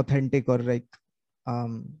what my authentic, or like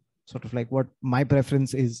sort of like what my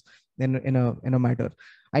preference is in a matter.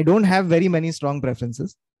 I don't have very many strong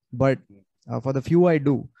preferences, but for the few I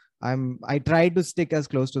do, I try to stick as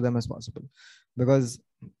close to them as possible, because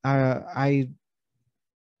I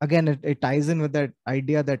again, it ties in with that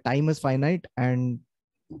idea that time is finite, and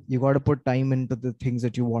you got to put time into the things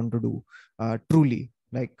that you want to do, truly,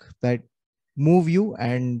 like that move you,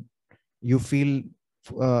 and you feel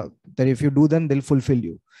that if you do them, they'll fulfill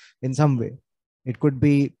you in some way. It could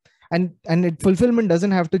be, fulfillment doesn't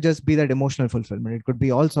have to just be that emotional fulfillment. It could be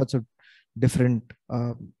all sorts of different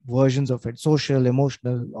versions of it, social,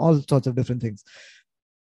 emotional, all sorts of different things.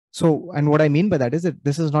 So, and what I mean by that is that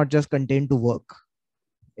this is not just contained to work.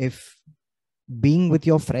 If being with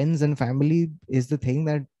your friends and family is the thing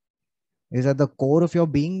that is at the core of your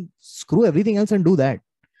being, screw everything else and do that.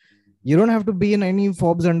 You don't have to be in any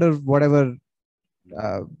Forbes under whatever,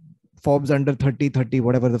 Forbes under 30,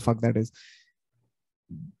 whatever the fuck that is.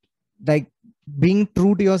 Like, being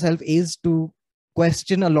true to yourself is to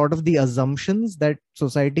question a lot of the assumptions that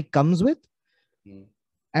society comes with,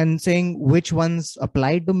 and saying which ones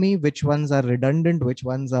apply to me, which ones are redundant, which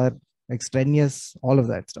ones are extraneous, all of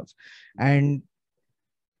that stuff. And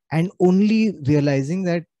only realizing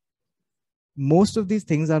that most of these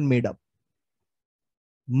things are made up.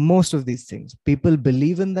 Most of these things, people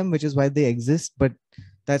believe in them, which is why they exist, but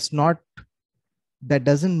that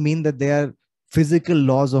doesn't mean that they are physical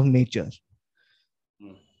laws of nature.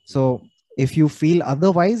 So if you feel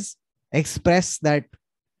otherwise, express that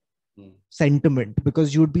sentiment,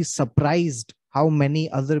 because you'd be surprised how many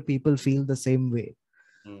other people feel the same way.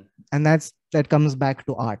 And that comes back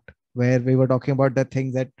to art, where we were talking about the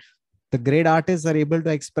thing that the great artists are able to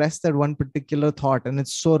express that one particular thought, and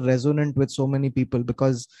it's so resonant with so many people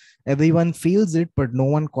because everyone feels it, but no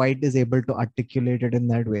one quite is able to articulate it in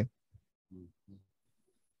that way.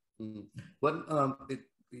 One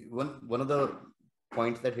of the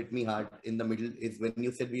points that hit me hard in the middle is when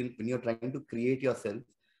you said when you're trying to create yourself,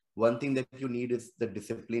 one thing that you need is the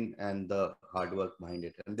discipline and the hard work behind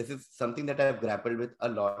it. And this is something that I've grappled with a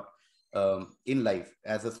lot in life,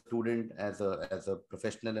 as a student, as a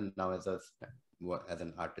professional, and now as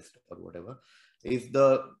an artist or whatever, is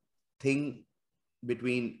the thing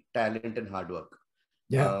between talent and hard work.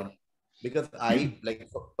 Because I, like,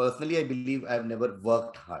 personally, I believe I've never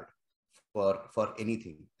worked hard for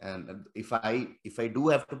anything. And if I do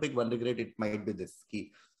have to pick one regret, it might be this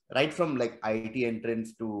key. Right from like IT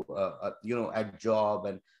entrance to at job,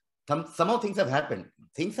 and somehow things have happened.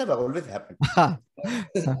 Things have always happened.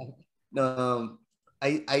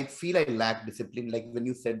 I feel I lack discipline. Like when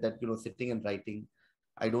you said that, sitting and writing,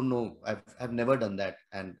 I don't know. I've never done that.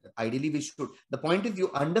 And ideally we should. The point is,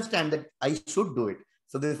 you understand that I should do it.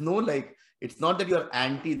 So there's no, like, it's not that you're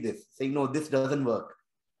anti this, saying, no, this doesn't work.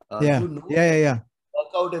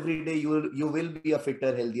 Work out every day, you will be a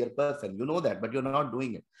fitter, healthier person. You know that, but you're not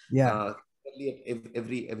doing it.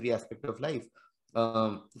 Every aspect of life.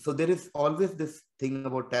 So there is always this thing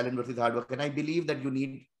about talent versus hard work, and I believe that you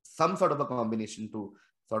need some sort of a combination to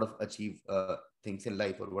sort of achieve things in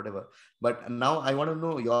life or whatever. But now I want to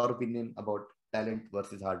know your opinion about talent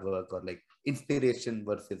versus hard work, or like inspiration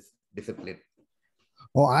versus discipline.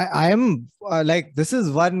 Oh, I am like, this is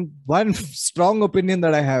one strong opinion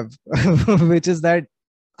that I have, which is that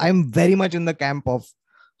I'm very much in the camp of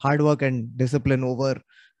hard work and discipline over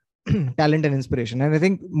talent and inspiration. And I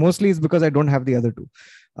think mostly it's because I don't have the other two.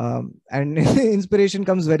 And inspiration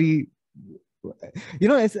comes very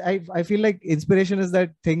I feel like inspiration is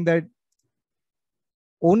that thing that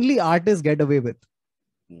only artists get away with.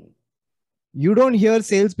 You don't hear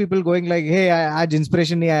salespeople going like, "Hey, आज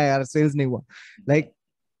inspiration नहीं आया यार, sales नहीं हुआ." Like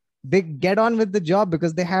they get on with the job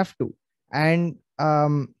because they have to. And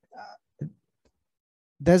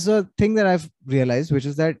there's a thing that I've realized, which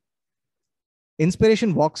is that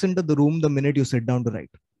inspiration walks into the room the minute you sit down to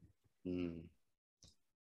write.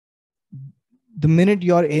 The minute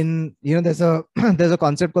you're in, there's a there's a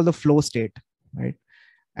concept called the flow state, right?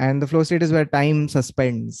 And the flow state is where time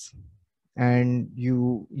suspends, and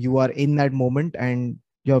you are in that moment, and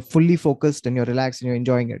you're fully focused, and you're relaxed, and you're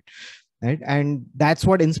enjoying it, right? And that's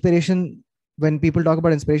what inspiration, when people talk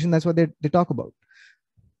about inspiration, that's what they talk about.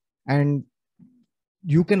 And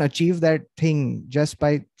you can achieve that thing just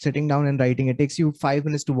by sitting down and writing. It takes you 5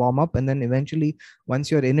 minutes to warm up, and then eventually, once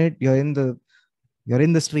you're in it, you're in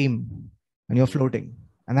the stream, and you're floating.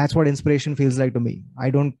 And that's what inspiration feels like to me.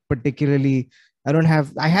 I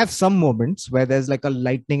have some moments where there's like a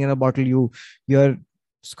lightning in a bottle. You're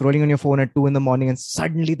scrolling on your phone at 2 a.m, and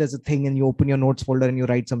suddenly there's a thing, and you open your notes folder and you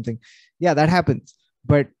write something. Yeah, that happens.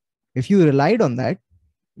 But if you relied on that,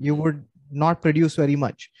 you would not produce very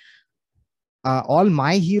much. All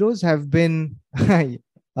my heroes have been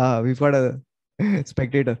we've got a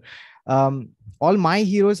spectator. All my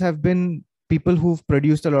heroes have been people who've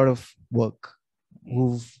produced a lot of work,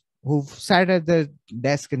 who've sat at the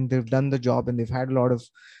desk, and they've done the job, and they've had a lot of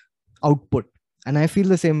output. And I feel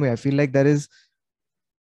the same way. I feel like I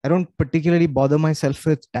don't particularly bother myself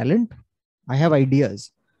with talent. I have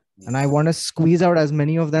ideas, and I want to squeeze out as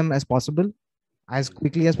many of them as possible, as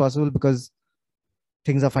quickly as possible, because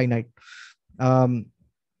things are finite. And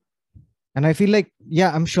I feel like,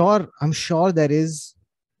 yeah, I'm sure there is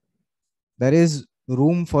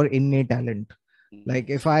room for innate talent. Like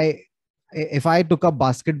if I took up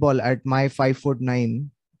basketball at my 5'9",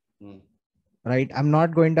 right, I'm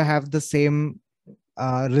not going to have the same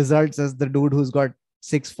results as the dude who's got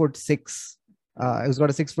 6'6", who's got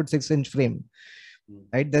a 6'6" frame,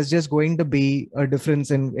 right? There's just going to be a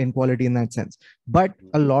difference in quality in that sense. But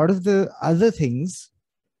a lot of the other things,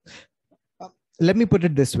 let me put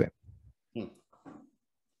it this way.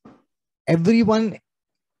 Everyone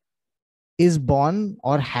is born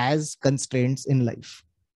or has constraints in life.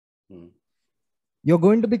 You're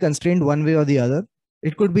going to be constrained one way or the other.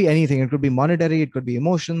 It could be anything. It could be monetary. It could be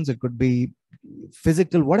emotions. It could be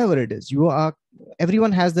physical, whatever it is.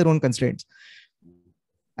 Everyone has their own constraints.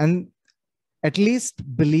 And at least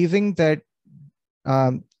believing that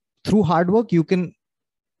through hard work,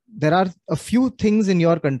 there are a few things in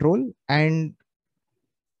your control, and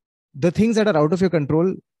the things that are out of your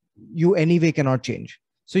control, you anyway cannot change.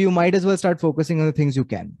 So you might as well start focusing on the things you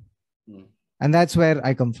can. And that's where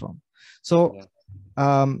I come from. So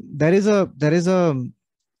there is a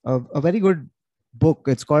very good book.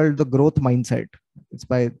 It's called The Growth Mindset. It's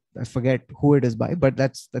by, I forget who it is by, but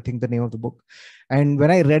that's, I think, the name of the book. And when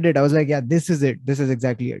I read it, I was like, yeah, this is it. This is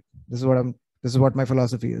exactly it. This is what my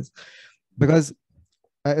philosophy is. Because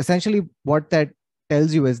essentially what that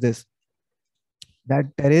tells you is this, that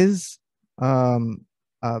there is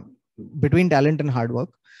between talent and hard work,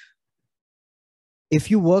 if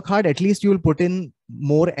you work hard, at least you will put in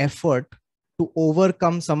more effort to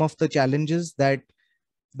overcome some of the challenges that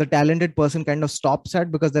the talented person kind of stops at,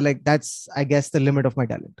 because they're like, that's, I guess, the limit of my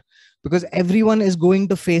talent. Because everyone is going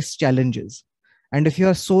to face challenges. And if you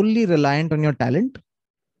are solely reliant on your talent,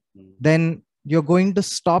 then you're going to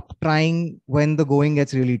stop trying when the going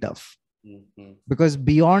gets really tough. Because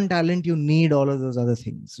beyond talent, you need all of those other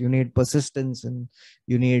things. You need persistence, and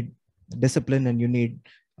you need discipline, and you need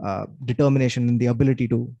determination, and the ability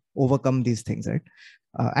to overcome these things, right?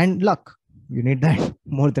 And luck. You need that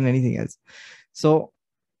more than anything else. So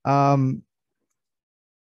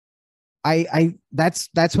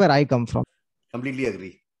that's where I come from. Completely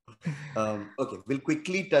agree. Okay, we'll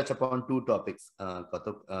quickly touch upon two topics,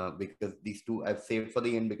 Kautuk, because these two I've saved for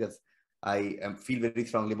the end, because I feel very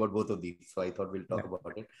strongly about both of these. So I thought we'll talk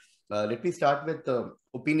about it. Let me start with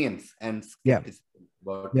opinions and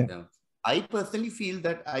skepticism. I personally feel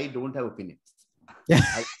that I don't have opinions.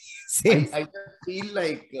 I just feel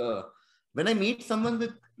like when I meet someone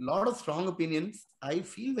with a lot of strong opinions, I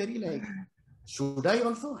feel very like, should I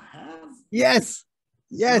also have? Yes.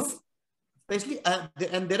 Especially,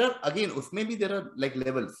 and there are, again, maybe there are like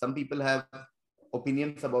levels. Some people have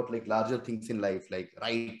opinions about like larger things in life, like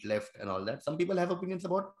right, left, and all that. Some people have opinions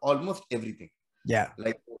about almost everything. Yeah.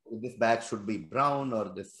 Like this bag should be brown,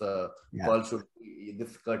 or this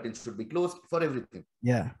this curtain should be closed, for everything.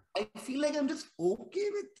 Yeah. I feel like I'm just okay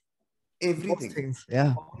with everything. things.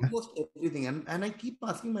 Yeah. Almost everything. And I keep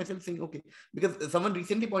asking myself, saying, okay, because someone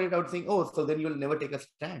recently pointed out saying, oh, so then you'll never take a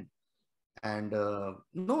stand. And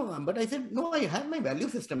no, but I said, no, I have my value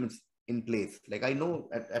systems in place. Like I know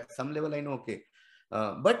at some level, I know, okay.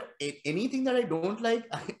 But anything that I don't like,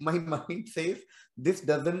 my mind says this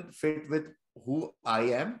doesn't fit with who I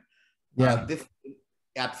am. Yeah. This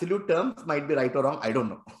absolute terms might be right or wrong. I don't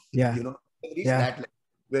know. Yeah. You know, reach Yeah. that level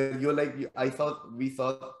where you're like, we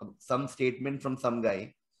saw some statement from some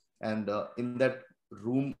guy, and in that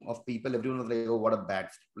room of people, everyone was like, oh, what a bad,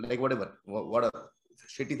 like whatever, what a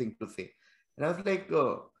shitty thing to say. And I was like,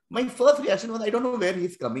 my first reaction was, I don't know where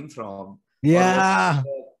he's coming from or what Yeah.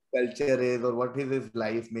 culture is or what is his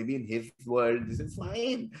life. Maybe in his world, this is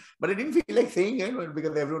fine. But I didn't feel like saying it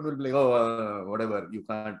because everyone will be like, oh, whatever, you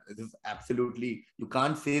can't, this is absolutely, you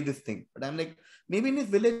can't say this thing. But I'm like, maybe in his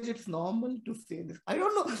village, it's normal to say this. I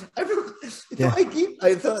don't know. I don't,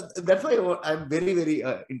 Yeah. so that's why I'm very, very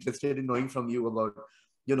interested in knowing from you about,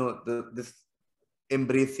 this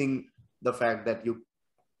embracing the fact that you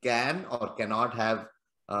can or cannot have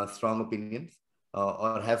strong opinions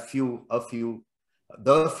or have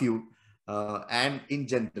the few, and in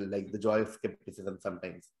general, like the joy of skepticism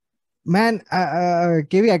sometimes. Man,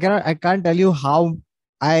 KV, I can't tell you how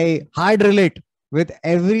I hard relate with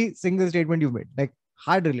every single statement you made. Like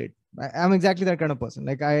hard relate. I'm exactly that kind of person.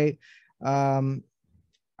 Like um,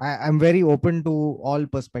 I'm very open to all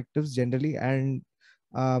perspectives generally, and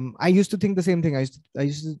I used to think the same thing.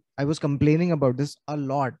 I was complaining about this a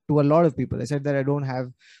lot to a lot of people. I said that I don't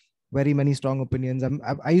have very many strong opinions.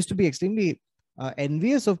 I used to be extremely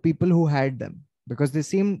envious of people who had them because they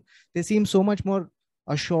seem so much more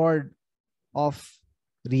assured of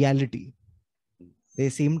reality. They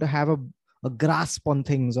seem to have a grasp on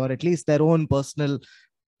things, or at least their own personal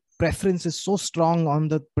preference is so strong on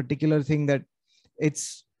the particular thing that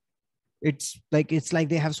it's it's like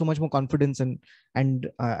they have so much more confidence, and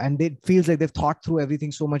it feels like they've thought through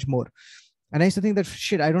everything so much more. And I used to think that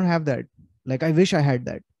shit, I don't have that. Like I wish I had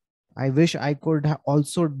that. I wish I could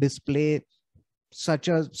also display such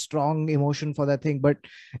a strong emotion for that thing. But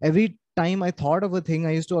every time I thought of a thing,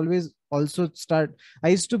 I used to always also start, I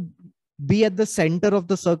used to be at the center of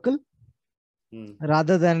the circle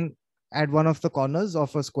rather than at one of the corners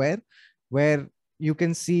of a square, where you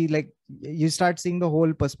can see, like, you start seeing the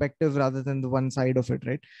whole perspective rather than the one side of it,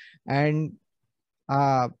 right? And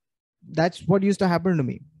uh that's what used to happen to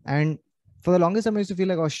me. And for the longest time I used to feel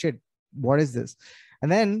like, oh shit, what is this?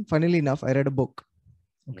 And then funnily enough, I read a book.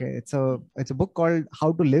 Okay, it's a book called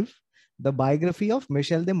How to Live, the biography of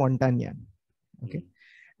Michel de Montaigne. Okay.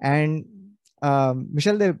 And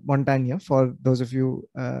Michel de Montaigne, for those of you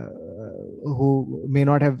who may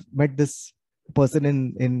not have met this person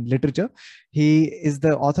in literature, he is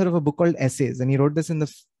the author of a book called Essays, and he wrote this in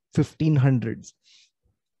the 1500s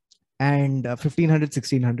and 1500s,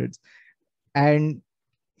 1600s. And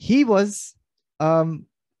he was a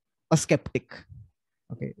skeptic.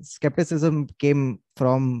 Okay, skepticism came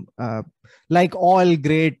from, like all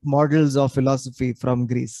great models of philosophy, from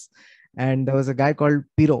Greece. And there was a guy called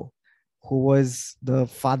Pyrrho, who was the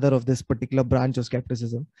father of this particular branch of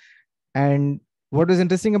skepticism. And what was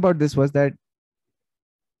interesting about this was that,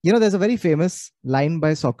 there's a very famous line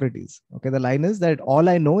by Socrates. Okay, the line is that all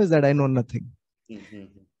I know is that I know nothing.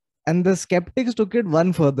 And the skeptics took it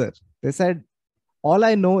one further. They said, all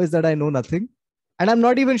I know is that I know nothing, and I'm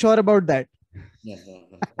not even sure about that.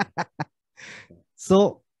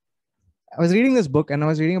 So I was reading this book, and I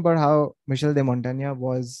was reading about how Michel de Montaigne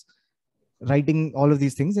was writing all of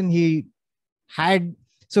these things. And he had,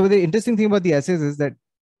 so the interesting thing about the essays is that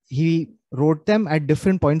he wrote them at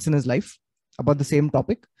different points in his life about the same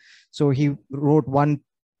topic. So he wrote one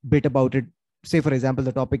bit about it. Say, for example,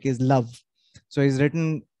 the topic is love. So he's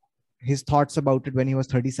written his thoughts about it when he was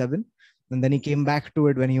 37. And then he came back to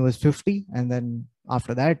it when he was 50. And then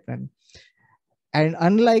after that, and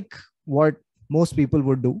unlike what most people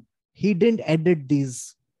would do, he didn't edit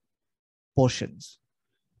these portions.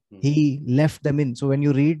 He left them in. So when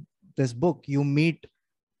you read this book, you meet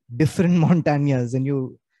different Montaignes and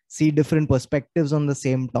you see different perspectives on the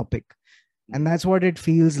same topic. And that's what it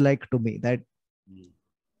feels like to me, that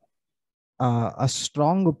a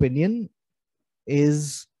strong opinion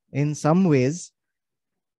is in some ways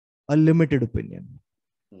a limited opinion,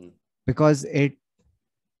 because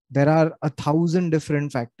there are 1,000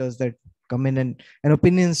 different factors that come in, and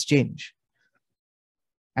opinions change.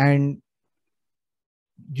 And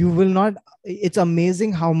you will not, it's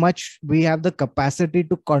amazing how much we have the capacity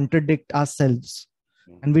to contradict ourselves,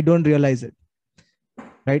 and we don't realize it,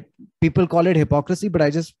 right? People call it hypocrisy, but I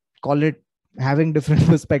just call it having different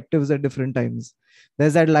perspectives at different times.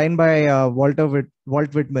 There's that line by Walt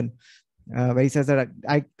Whitman, where he says that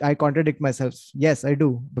I contradict myself. Yes, I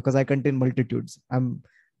do, because I contain multitudes. I'm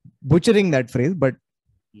butchering that phrase, but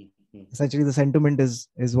essentially the sentiment is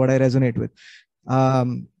what I resonate with.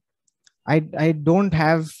 I don't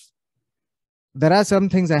have. There are some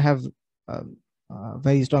things I have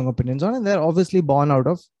very strong opinions on, and they're obviously born out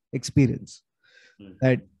of experience.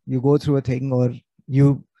 That you go through a thing, or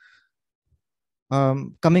you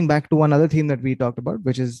coming back to one other theme that we talked about,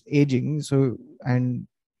 which is aging. So, and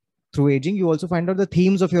through aging, you also find out the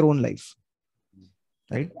themes of your own life,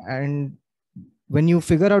 right? And when you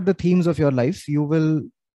figure out the themes of your life, you will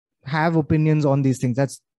have opinions on these things.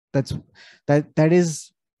 That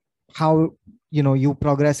is how you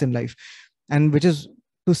progress in life. And which is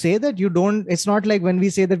to say that you don't, it's not like when we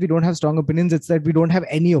say that we don't have strong opinions, it's that we don't have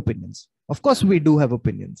any opinions. Of course we do have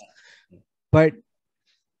opinions, but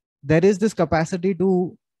there is this capacity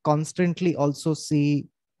to constantly also see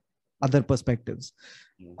other perspectives.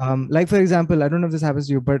 Like, for example, I don't know if this happens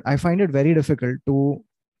to you, but I find it very difficult to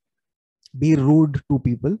be rude to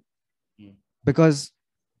people, because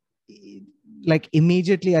like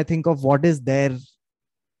immediately I think of what is their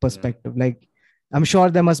perspective. Like, I'm sure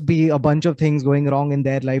there must be a bunch of things going wrong in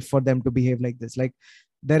their life for them to behave like this. Like,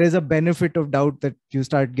 there is a benefit of doubt that you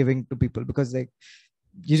start giving to people, because like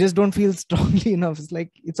you just don't feel strongly enough. It's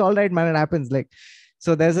like, it's all right, man, it happens. Like,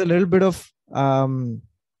 so there's a little bit of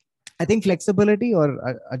I think flexibility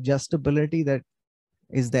or adjustability that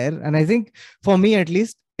is there. And I think for me, at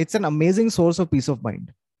least, it's an amazing source of peace of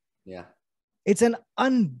mind. Yeah. It's an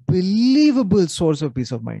unbelievable source of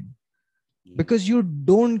peace of mind, because you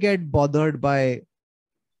don't get bothered by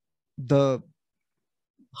the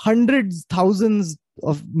hundreds, thousands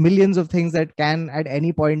of millions of things that can at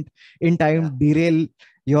any point in time derail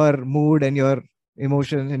your mood and your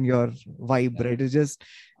emotion and your vibe, right? It's just,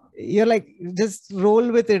 you're like, just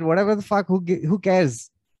roll with it, whatever the fuck, who cares,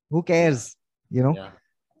 and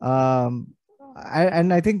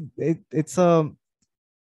I think it's a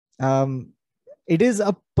it is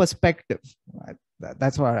a perspective.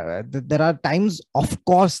 That's why there are times, of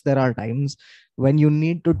course there are times when you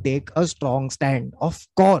need to take a strong stand, of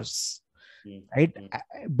course, right?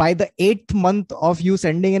 By the 8th month of you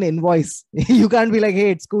sending an invoice, you can't be like,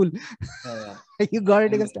 hey, it's cool. You gotta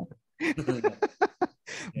take a stand.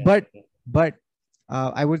 But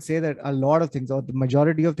I would say that a lot of things, or the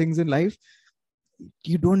majority of things in life,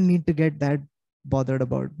 you don't need to get that bothered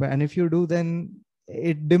about. And if you do, then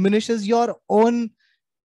it diminishes your own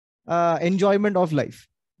enjoyment of life.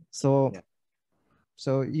 So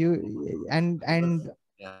you and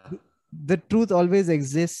the truth always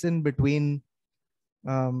exists in between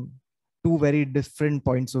two very different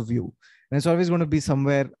points of view, and it's always going to be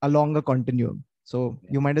somewhere along a continuum. So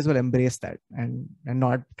you might as well embrace that and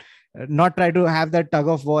not try to have that tug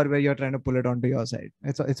of war where you're trying to pull it onto your side.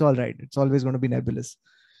 It's all right. It's always going to be nebulous.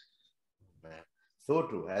 So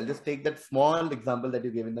true. I'll just take that small example that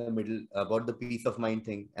you gave in the middle about the peace of mind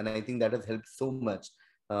thing, and I think that has helped so much.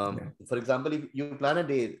 For example, if you plan a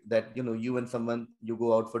day that you and someone, you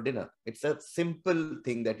go out for dinner, it's a simple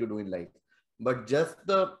thing that you do in life, but just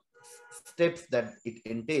the steps that it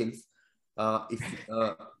entails,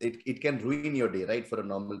 it can ruin your day, right, for a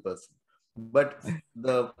normal person. But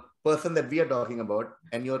the person that we are talking about,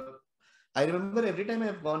 and I remember every time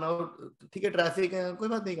I've gone out, ठीक है, traffic है, कोई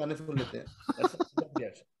बात नहीं, गाने सुन लेते हैं.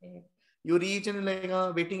 You reach and like,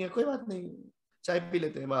 waiting है, कोई बात नहीं, चाय पी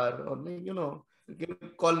लेते हैं बाहर, और नहीं,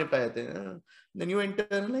 call निपटा जाते हैं. Then you enter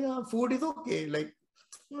and like, food is okay, like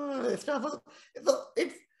stuff. So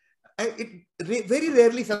very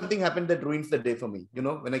rarely something happened that ruins the day for me.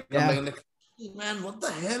 When I come back, I'm like, man, what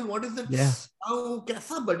the hell? What is it? Oh,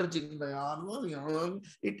 kaisa butter chicken hai yaar?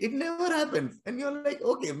 It never happens. And you're like,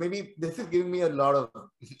 okay, maybe this is giving me a lot of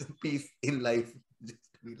peace in life.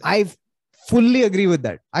 I fully agree with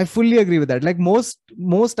that. Like most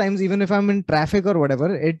times, even if I'm in traffic or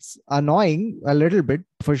whatever, it's annoying a little bit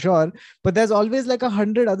for sure. But there's always like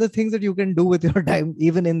 100 other things that you can do with your time,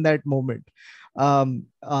 even in that moment.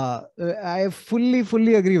 I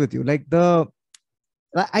fully agree with you. Like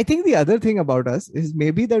I think the other thing about us is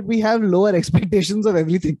maybe that we have lower expectations of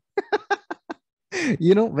everything.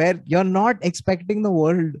 Where you're not expecting the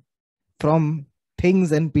world from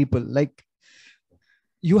things and people. Like,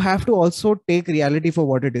 you have to also take reality for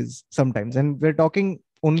what it is sometimes. And we're talking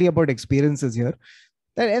only about experiences here.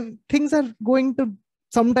 That things are going to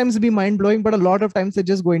sometimes be mind-blowing, but a lot of times they're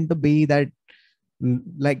just going to be that,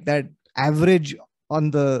 like that average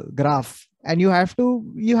on the graph. And you have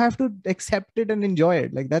to accept it and enjoy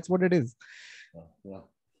it. Like, that's what it is.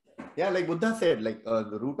 Yeah, like Buddha said, like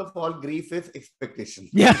the root of all grief is expectation.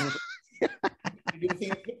 Yeah.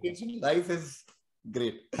 Reducing expectation, life is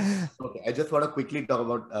great. Okay, I just want to quickly talk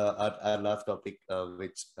about our last topic,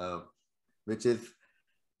 which is,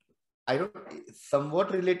 I don't,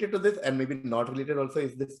 somewhat related to this and maybe not related also,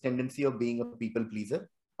 is this tendency of being a people pleaser.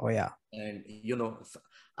 Oh yeah. And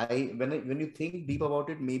when you think deep about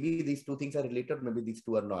it, maybe these two things are related, maybe these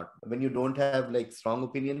two are not. When you don't have like strong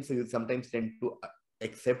opinions, so you sometimes tend to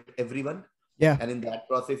accept everyone. Yeah. And in that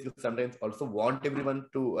process, you sometimes also want everyone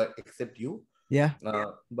to accept you. Yeah.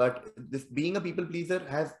 But this being a people pleaser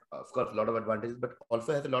has, of course, a lot of advantages, but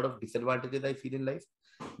also has a lot of disadvantages, I feel, in life,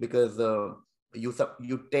 because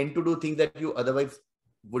you tend to do things that you otherwise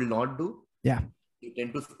will not do. Yeah. You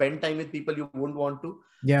tend to spend time with people you wouldn't want to.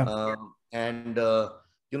 Yeah. And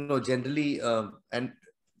generally, and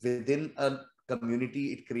within a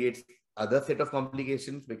community, it creates other set of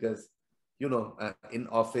complications, because in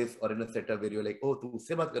office or in a setup where you're like, oh, tu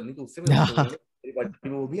usse baat karni, tu usse mein baat karni, teri party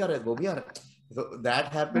mein wo bhi aa raha hai, wo bhi aa raha hai. So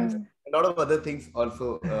that happens. A lot of other things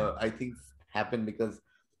also, I think, happen because.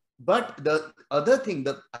 But the other thing,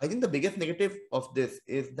 I think the biggest negative of this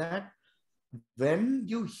is that when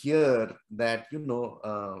you hear that,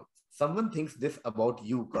 someone thinks this about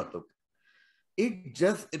you, Kautuk,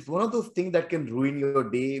 it's one of those things that can ruin your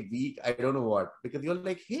day, week, I don't know what, because you're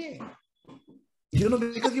like, hey,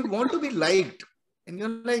 because you want to be liked. And you're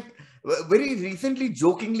like, very recently,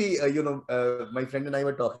 jokingly, my friend and I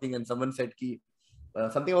were talking, and someone said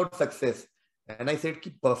something about success. And I said,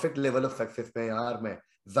 perfect level of success mein yaar, main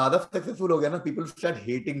zyada successful ho gaya na, people start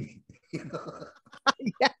hating me.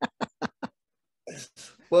 Yeah.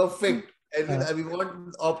 Perfect. And we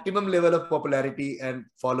want optimum level of popularity and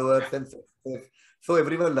followers and success. So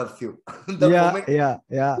everyone loves you. The moment Yeah.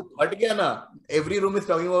 you hurt gaya na, every room is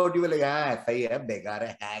talking about you, like, sahi hai, begar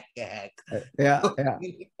hai, hack. Yeah.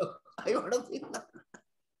 I want to be.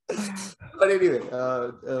 But anyway,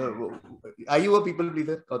 are you a people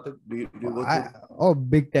pleaser, Kautuk? Do you go through?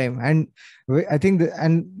 Big time. And I think,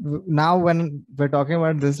 now when we're talking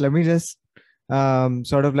about this, let me just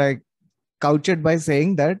sort of like couch it by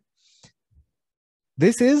saying that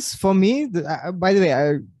this is for me. By the way,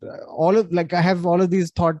 I have all of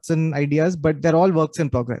these thoughts and ideas, but they're all works in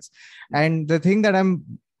progress. And the thing that I'm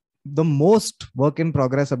the most work in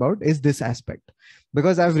progress about is this aspect,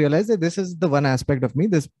 because I've realized that this is the one aspect of me,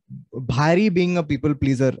 this bhari being a people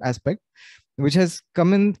pleaser aspect, which has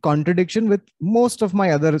come in contradiction with most of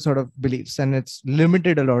my other sort of beliefs, and it's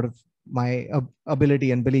limited a lot of my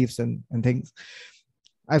ability and beliefs and things.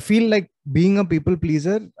 I feel like being a people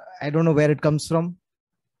pleaser, I don't know where it comes from.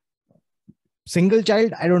 Single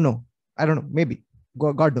child, I don't know, maybe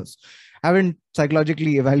God knows. I haven't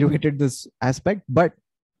psychologically evaluated this aspect, but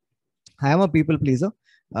I am a people pleaser.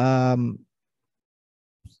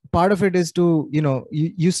 Part of it is to,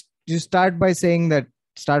 you start by saying that,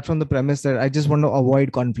 start from the premise that I just want to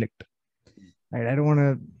avoid conflict, right? I don't want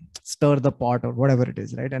to stir the pot or whatever it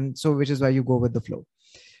is, right? And so, which is why you go with the flow.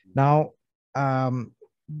 Now,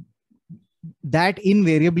 that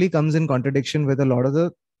invariably comes in contradiction with a lot of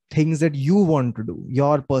the things that you want to do,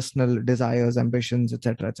 your personal desires, ambitions,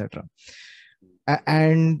 etc.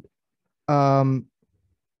 And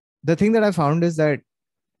the thing that I found is that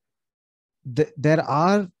there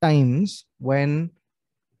are times when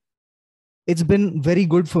it's been very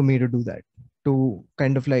good for me to do that, to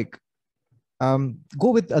kind of like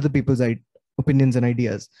go with other people's opinions and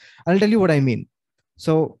ideas. I'll tell you what I mean.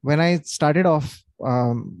 So when I started off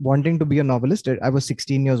wanting to be a novelist, I was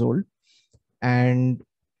 16 years old. And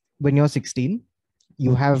when you're 16,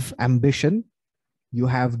 you have ambition, you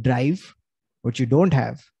have drive. What you don't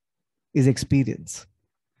have is experience.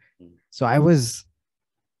 So I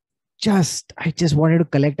just wanted to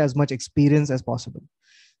collect as much experience as possible.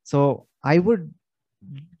 So I would,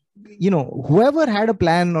 whoever had a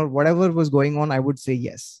plan or whatever was going on, I would say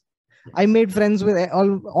yes. I made friends with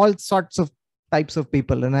all sorts of types of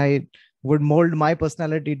people, and I would mold my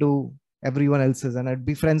personality to everyone else's, and I'd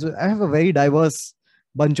be friends with, I have a very diverse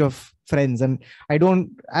bunch of friends, and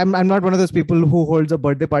I'm not one of those people who holds a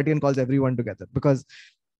birthday party and calls everyone together, because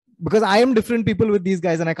I am different people with these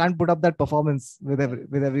guys, and I can't put up that performance with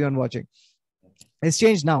everyone watching. It's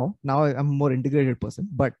changed now. Now I'm a more integrated person,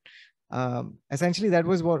 but essentially that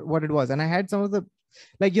was what it was. And I had some of the,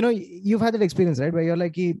 like, you've had that experience, right? Where you're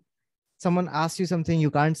like, someone asks you something,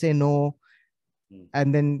 you can't say no.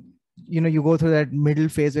 And then, you go through that middle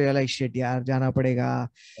phase where you're like, shit, yaar, jana padega,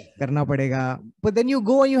 karna padega. But then you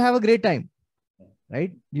go and you have a great time,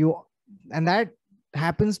 right? And that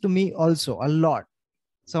happens to me also a lot.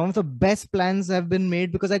 Some of the best plans have been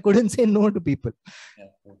made because I couldn't say no to people.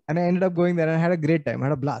 And I ended up going there and I had a great time, I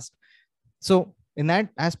had a blast. So in that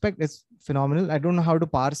aspect, it's phenomenal. I don't know how to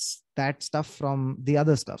parse that stuff from the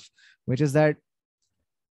other stuff, which is that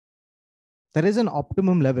there is an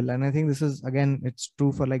optimum level. And I think this is, again, it's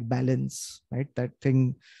true for like balance, right? That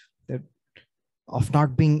thing that of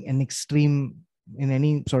not being an extreme in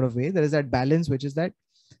any sort of way. There is that balance, which is that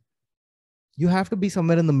you have to be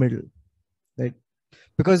somewhere in the middle, right?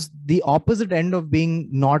 Because the opposite end of being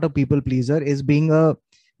not a people pleaser is being a,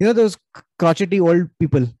 those crotchety old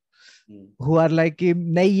people who are like कि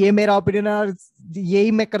नहीं ये मेरा opinion है और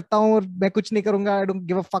यही मैं करता हूँ और मैं कुछ नहीं करूंगा. I don't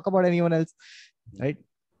give a fuck about anyone else, right?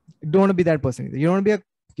 You don't want to be that person either. You don't want to be a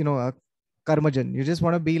karmajan. You just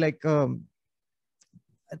want to be like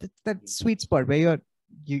that sweet spot where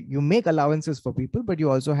you make allowances for people, but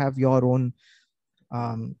you also have your own.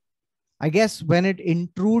 I guess when it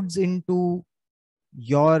intrudes into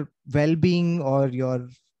your well-being or your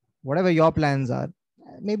whatever your plans are,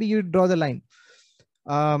 maybe you draw the line.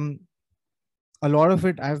 A lot of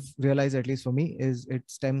it, I've realized, at least for me, is it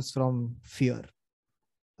stems from fear,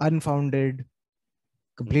 unfounded,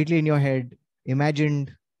 completely in your head,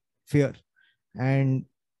 imagined fear. And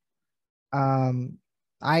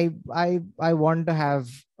I want to have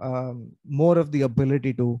more of the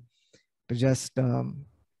ability to just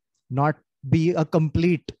not be a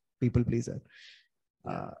complete people pleaser.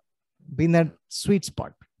 Be in that sweet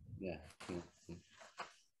spot. Yeah.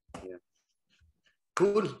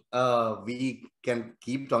 Cool. We can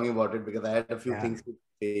keep talking about it because I had a few things to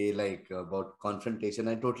say, like about confrontation.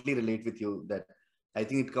 I totally relate with you that I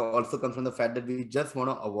think it also comes from the fact that we just want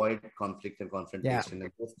to avoid conflict and confrontation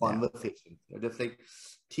and just conversation. Just like,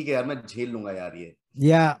 ठीक है यार मैं झेल लूंगा यार ये.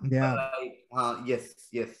 Yeah. Yes.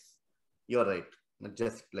 You're right.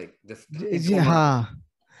 Just.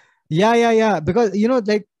 Yeah. Because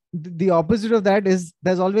like the opposite of that is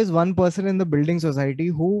there's always one person in the building society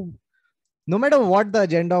who, no matter what the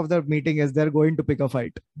agenda of the meeting is, they're going to pick a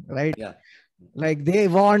fight, right? Yeah. Like they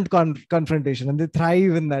want confrontation and they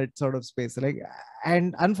thrive in that sort of space. Like,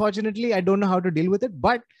 and unfortunately, I don't know how to deal with it.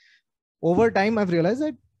 But over time, I've realized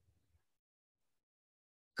that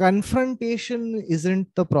confrontation isn't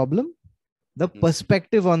the problem. The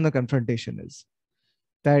perspective on the confrontation is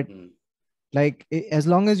that, like, as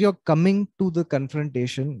long as you're coming to the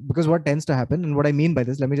confrontation, because what tends to happen, and what I mean by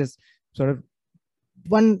this, let me just sort of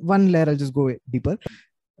one layer, I'll just go deeper.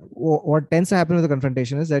 What tends to happen with the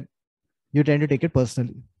confrontation is that you tend to take it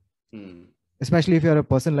personally. Especially if you're a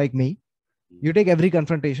person like me, you take every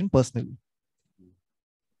confrontation personally.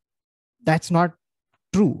 That's not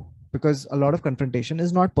true, because a lot of confrontation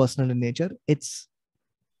is not personal in nature. It's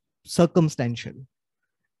circumstantial.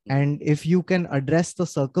 And if you can address the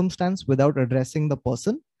circumstance without addressing the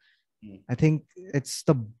person, I think it's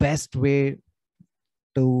the best way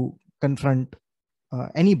to confront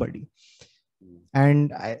anybody.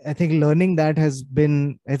 And I think learning that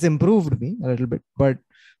it's improved me a little bit, but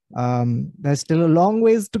there's still a long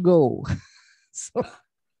ways to go. So.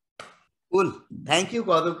 Cool. Thank you,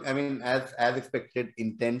 Kautuk. I mean, as expected,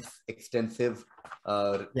 intense, extensive.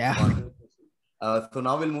 So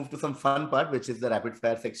now we'll move to some fun part, which is the rapid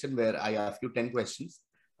fire section, where I ask you 10 questions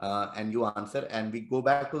and you answer, and we go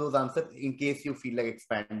back to those answers in case you feel like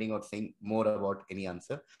expanding or saying more about any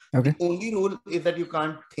answer. Okay. The only rule is that you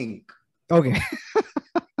can't think. Okay.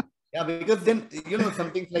 Yeah, because then,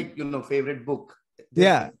 something like, favorite book. The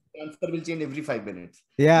answer will change every 5 minutes.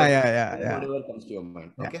 Yeah. Whatever comes to your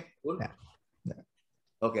mind. Yeah. Okay, cool. Yeah.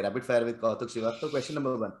 Okay, rapid fire with Kautuk Srivastava. Question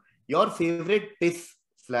number 1. Your favorite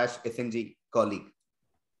TISS/SNG colleague?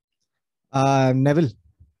 Neville.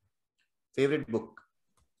 Favorite book?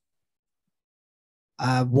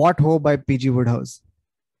 What Ho by P.G. Wodehouse.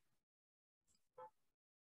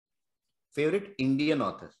 Favorite Indian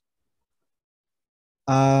author?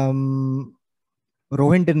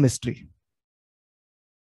 Rohinton Mystery.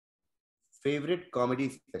 Favorite comedy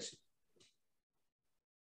special?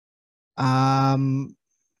 I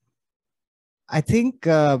think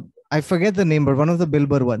I forget the name, but one of the Bill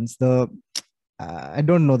Burr ones. I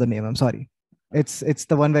don't know the name. I'm sorry. It's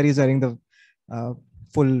the one where he's wearing the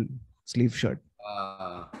full sleeve shirt.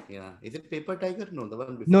 Yeah. Is it Paper Tiger? No, the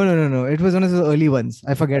one before. No. It was one of the early ones.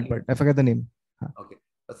 I forget the name. Okay.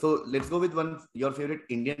 So let's go with your favorite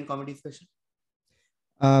Indian comedy special.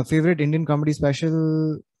 Favorite Indian comedy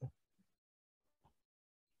special.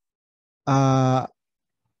 I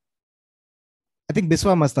think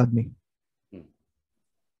Biswa Mast Aadmi. Okay.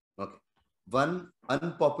 One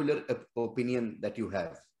unpopular opinion that you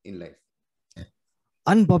have in life.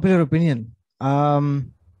 Unpopular opinion.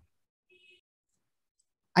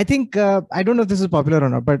 I think I don't know if this is popular or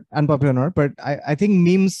not, but unpopular or not. But I think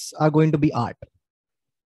memes are going to be art.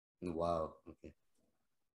 Wow. Okay.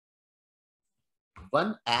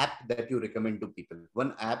 One app that you recommend to people.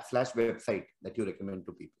 One app/website that you recommend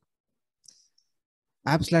to people.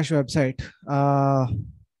 App/website.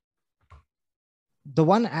 The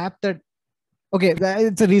one app that, okay,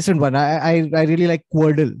 it's a recent one. I really like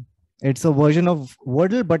Wordle. It's a version of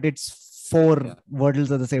Wordle, but it's 4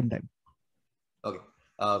 Wordles at the same time. Okay.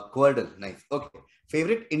 Wordle, nice. Okay.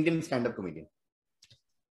 Favorite Indian stand-up comedian?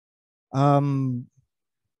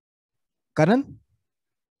 Karan?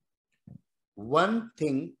 One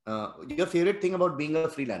thing, your favorite thing about being a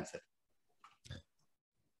freelancer?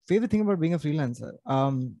 Favorite thing about being a freelancer?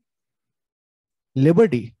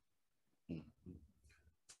 Liberty.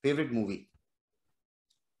 Favorite movie?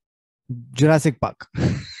 Jurassic Park.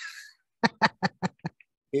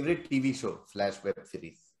 Favorite TV show/web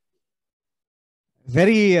series?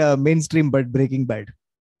 Very mainstream, but Breaking Bad.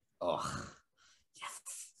 Oh, yes.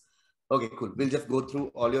 Okay, cool. We'll just go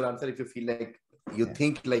through all your answer if you feel like you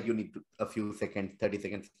think like you need a few seconds, 30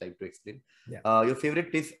 seconds time to explain. Your favorite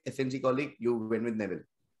is SNG colleague, you went with Neville.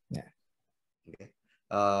 Yeah. Okay.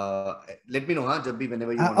 Let me know,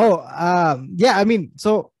 whenever you want. Yeah. I mean,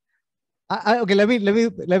 so okay. Let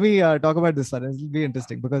me talk about this one. It'll be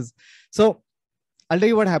interesting because so I'll tell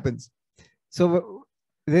you what happens. So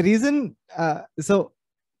the reason, so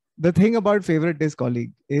the thing about favorite is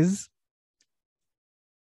colleague is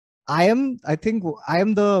I think I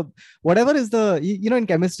am the, whatever is the, in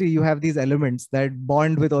chemistry, you have these elements that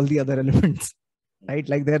bond with all the other elements, right?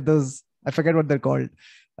 Like they're those, I forget what they're called.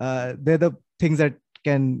 They're the things that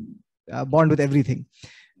can bond with everything.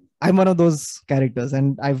 I'm one of those characters,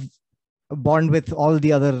 and I've bond with all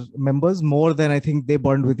the other members more than I think they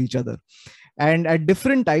bond with each other. And at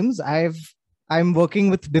different times, I'm working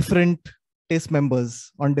with different TIS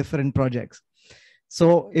members on different projects.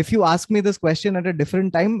 So if you ask me this question at a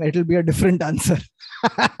different time, it'll be a different answer.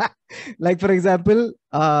 Like, for example,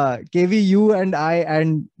 KV, you and I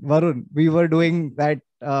and Varun, we were doing that,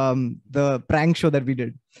 the prank show that we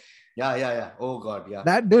did. Yeah. Oh God, yeah.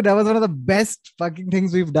 That was one of the best fucking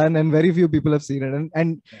things we've done, and very few people have seen it.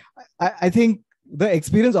 And I think the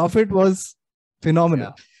experience of it was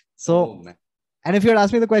phenomenal. Yeah. So, and if you had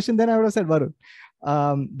asked me the question, then I would have said Varun.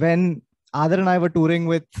 When Adar and I were touring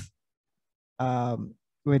with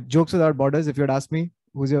Jokes Without Borders, if you had asked me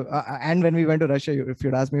who's your, and when we went to Russia, if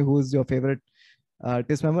you'd asked me who's your favorite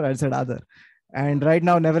TIS member, I'd said Adar. And right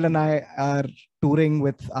now, Neville and I are touring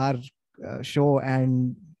with our show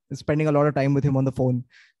and spending a lot of time with him on the phone.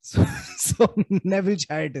 So Neville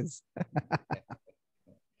Chayat is.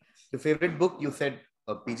 Your favorite book, you said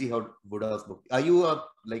PG Woodhouse book. Are you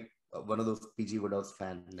one of those PG Woodhouse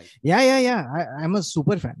fan? Yeah. I'm a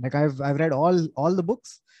super fan. Like I've read all the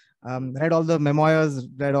books, read all the memoirs,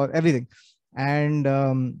 read all everything, and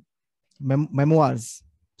memoirs.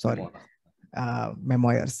 Sorry,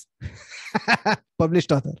 memoirs.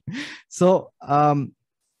 Published author. So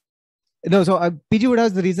so PG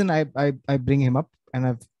Woodhouse, the reason I bring him up,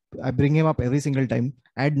 and I bring him up every single time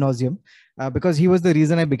ad nauseum, because he was the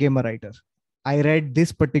reason I became a writer. I read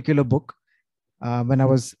this particular book when I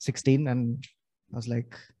was 16, and I was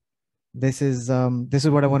like, this is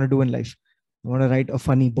what I want to do in life. I want to write a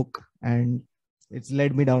funny book, and it's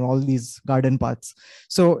led me down all these garden paths.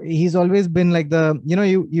 So he's always been like the,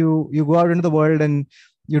 you go out into the world and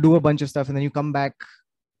you do a bunch of stuff, and then you come back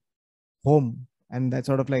home, and that's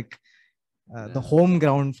sort of like the home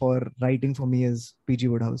ground for writing for me is PG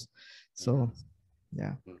Woodhouse. So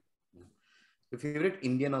yeah. Your favorite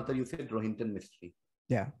Indian author, you said Rohinton Mistry.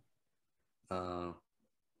 Yeah.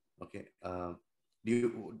 Okay.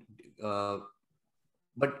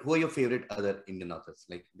 But who are your favorite other Indian authors?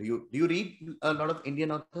 Like, do you read a lot of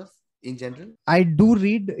Indian authors in general? I do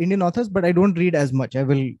read Indian authors, but I don't read as much, I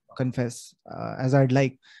will confess, as I'd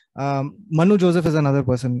like. Manu Joseph is another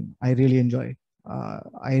person I really enjoy.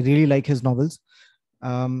 I really like his novels.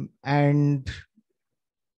 And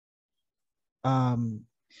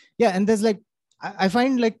there's like, I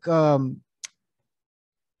find like, a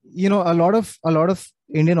lot of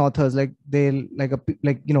Indian authors, like they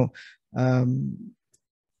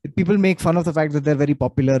people make fun of the fact that they're very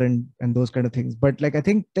popular and those kind of things. But like, I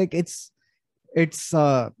think like it's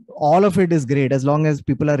all of it is great as long as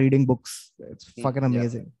people are reading books. It's fucking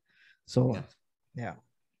amazing. Yeah. So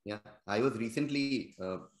yeah. I was recently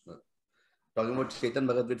talking about Chetan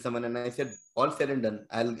Bhagat with someone, and I said, all said and done,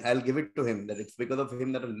 I'll give it to him that it's because of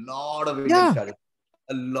him that a lot of Indians started.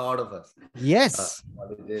 A lot of us. Yes.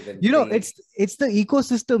 It's the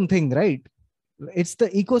ecosystem thing, right? It's the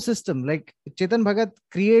ecosystem. Like Chetan Bhagat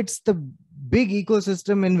creates the big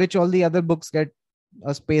ecosystem in which all the other books get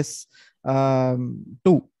a space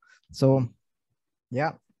too. So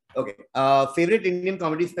yeah. Okay. Favorite Indian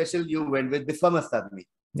comedy special you went with Biswamastadmi.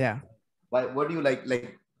 Yeah. Why? What do you like?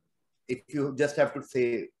 Like, if you just have to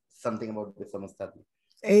say something about Biswamastadmi.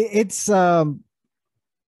 It's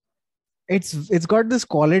it's got this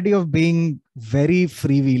quality of being very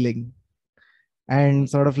freewheeling and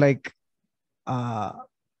sort of like uh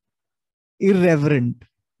irreverent,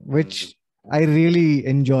 which I really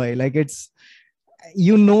enjoy. Like, it's,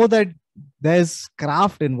 you know, that there's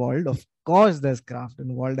craft involved. Of course there's craft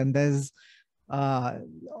involved, and there's uh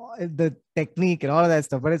the technique and all of that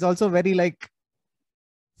stuff, but it's also very like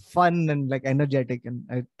fun and like energetic, and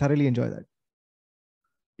I thoroughly enjoy that.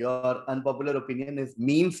 Your unpopular opinion is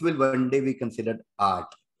memes will one day be considered art.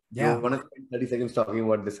 You Yeah. want to spend 30 seconds talking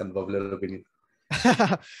about this unpopular opinion?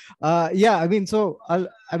 Yeah, I mean, so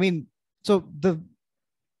the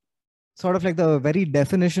sort of like the very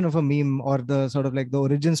definition of a meme, or the sort of like the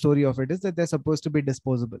origin story of it, is that they're supposed to be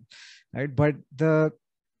disposable, right? But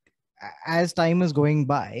as time is going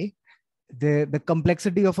by, the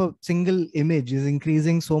complexity of a single image is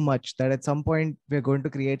increasing so much that at some point we're going to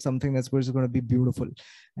create something that's going to be beautiful,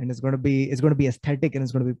 and it's going to be aesthetic, and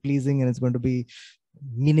it's going to be pleasing, and it's going to be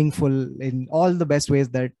meaningful in all the best ways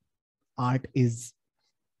that art is.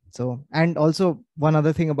 So, and also one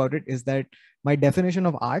other thing about it is that my definition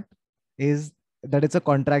of art is that it's a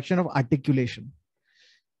contraction of articulation.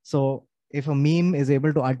 So if a meme is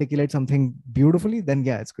able to articulate something beautifully, then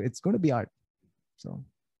yeah, it's going to be art. So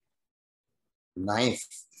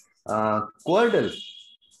nice. Quordle.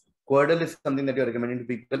 Quordle is something that you're recommending to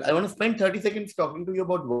people. I want to spend 30 seconds talking to you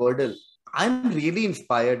about Wordle. I'm really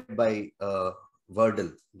inspired by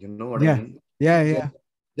Wordle. You know what I mean? Yeah.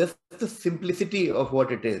 Just the simplicity of what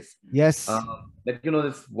it is. Yes. That, you know,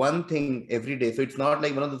 it's one thing every day. So it's not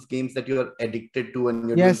like one of those games that you're addicted to and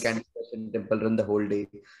you're Yes. doing Candy Crush and Temple Run the whole day.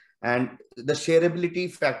 And the shareability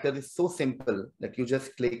factor is so simple that you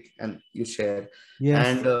just click and you share. Yes.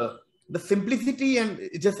 And the simplicity, and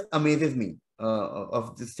it just amazes me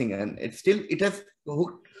of this thing. And it's still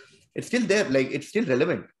there. Like, it's still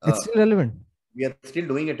relevant. It's still relevant. We are still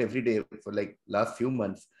doing it every day for like last few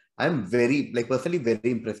months. I'm very, like, personally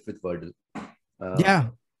very impressed with Wordle. Yeah.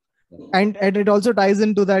 And it also ties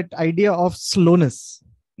into that idea of slowness,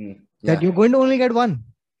 that you're going to only get one.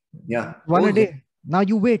 Yeah. One a day. Now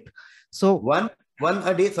you wait. So one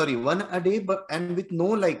a day, but and with no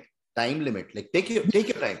like time limit. Like, take your time.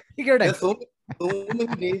 Take your time. There's so many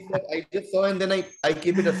days that I just saw, and then I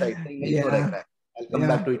keep it aside. Saying, I'll come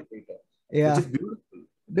back to it later. Yeah. Which is beautiful.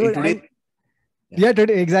 Dude,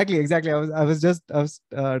 today, exactly. I was talking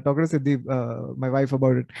to Siddhi, my wife,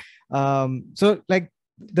 about it. So like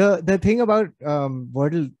the thing about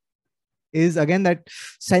Wordle is, again, that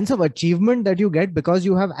sense of achievement that you get because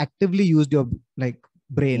you have actively used your like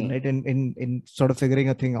brain, right, in sort of figuring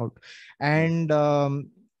a thing out. And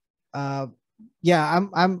yeah,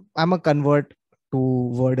 I'm a convert to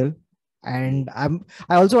Wordle, and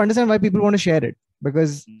I also understand why people want to share it,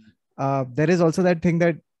 because there is also that thing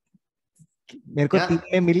that मेरे को 3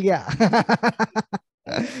 में मिल गया.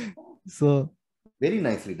 So very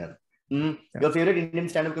nicely done. Your favorite Indian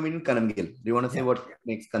stand-up comedian, Kanan Gill. Do you want to say what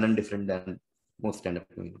makes Kanan different than most stand-up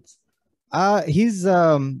comedians? He's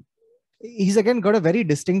again got a very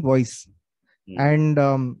distinct voice, and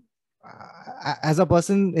as a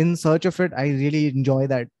person in search of it, I really enjoy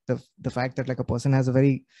that the fact that like a person has a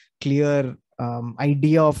very clear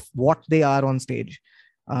idea of what they are on stage.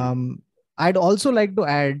 I'd also like to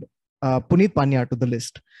add Puneet Panya to the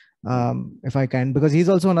list, if I can, because he's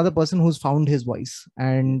also another person who's found his voice,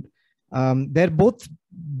 and they're both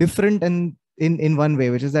different in one way,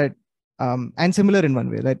 which is that and similar in one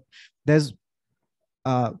way, that there's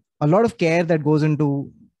a lot of care that goes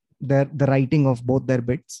into the writing of both their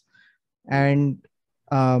bits, and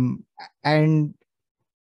in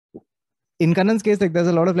Kanan's case, like there's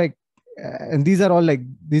a lot of like, and these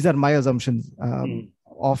are my assumptions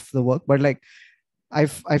of the work, but like I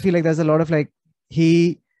feel like there's a lot of like,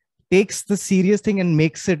 he takes the serious thing and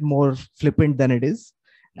makes it more flippant than it is,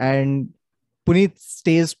 and Puneet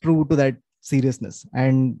stays true to that seriousness,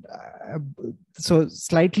 and so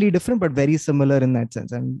slightly different but very similar in that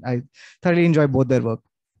sense, and I thoroughly enjoy both their work.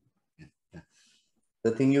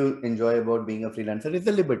 The thing you enjoy about being a freelancer is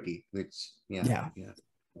the liberty, which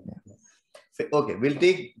So, okay, we'll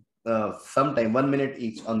take some time, 1 minute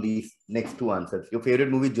each on these next two answers. Your favorite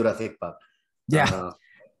movie, Jurassic Park. Yeah.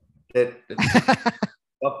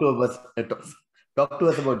 Talk to us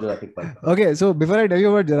about Jurassic Park. Okay, so before I tell you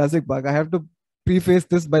about Jurassic Park, I have to preface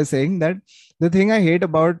this by saying that the thing I hate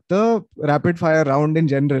about the rapid fire round in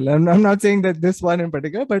general, and I'm not saying that this one in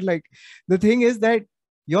particular, but like the thing is that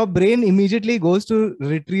your brain immediately goes to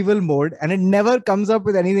retrieval mode and it never comes up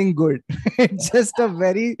with anything good. It's just a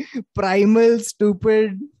very primal,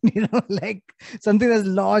 stupid, like something that's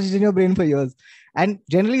lodged in your brain for years. And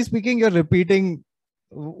generally speaking, you're repeating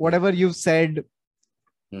whatever you've said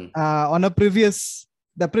on the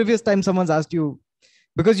previous time someone's asked you,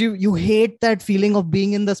 because you hate that feeling of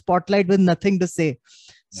being in the spotlight with nothing to say.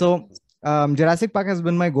 So Jurassic Park has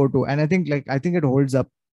been my go-to, and I think it holds up.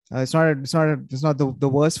 It's not the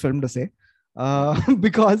worst film to say,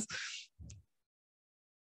 because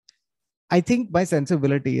I think my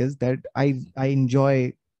sensibility is that I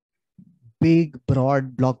enjoy big,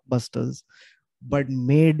 broad blockbusters, but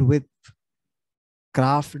made with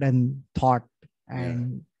craft and thought.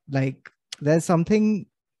 And like, there's something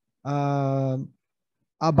about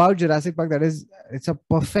Jurassic Park it's a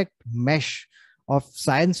perfect mesh of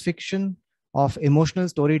science fiction, of emotional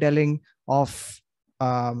storytelling, of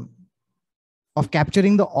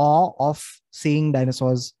capturing the awe of seeing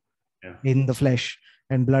dinosaurs in the flesh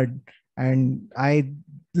and blood. And I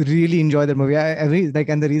really enjoy that movie.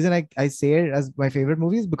 And the reason I say it as my favorite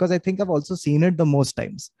movie is because I think I've also seen it the most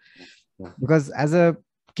times. Because as a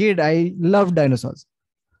kid, I loved dinosaurs.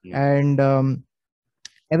 And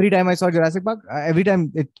every time I saw Jurassic Park, every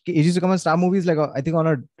time it used to come on Star Movies, like I think on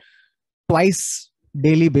a twice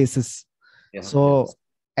daily basis. So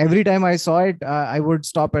every time I saw it, I would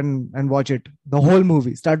stop and watch it, the whole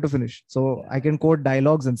movie, start to finish. So I can quote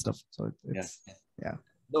dialogues and stuff. So it's,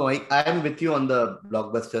 No, I am with you on the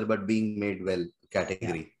blockbuster, but being made well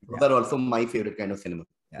category. Those are also my favorite kind of cinema.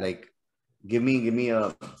 Like, give me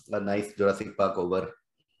a nice Jurassic Park over,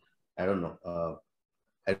 I don't know.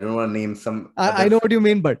 I don't want to name some. I know what you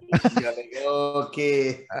mean, but like,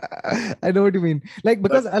 okay. I know what you mean. Like,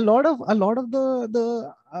 because a lot of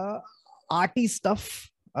the arty stuff,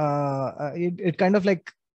 it kind of like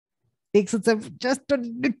takes itself just a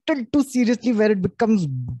little too seriously, where it becomes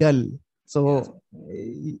dull. So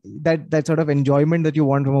that sort of enjoyment that you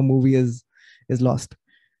want from a movie is lost.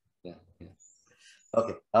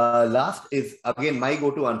 Okay. Last is again my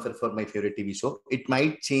go-to answer for my favorite TV show. It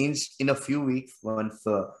might change in a few weeks once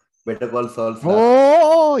Better Call Saul starts.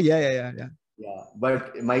 Oh, yeah. Yeah,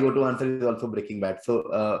 but my go-to answer is also Breaking Bad. So,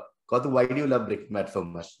 Kautuk, why do you love Breaking Bad so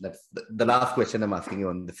much? That's the last question I'm asking you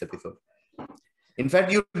on this episode. In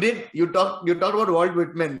fact, you talked about Walt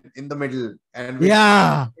Whitman in the middle, and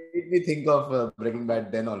made me think of Breaking Bad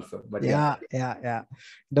then also. But yeah.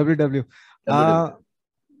 WW.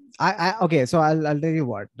 Okay, so I'll tell you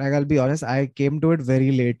what. Like, I'll be honest, I came to it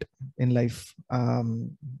very late in life.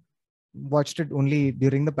 Watched it only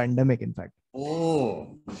during the pandemic, in fact.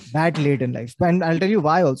 Oh, that late in life. And I'll tell you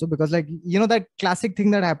why also, because like, that classic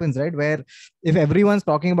thing that happens, right? Where if everyone's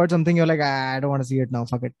talking about something, you're like, I don't want to see it now,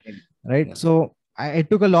 fuck it. Right? Yeah. So it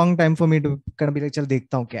took a long time for me to kind of be like, chal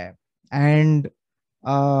dekhta hu kya hai. And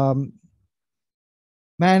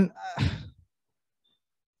man,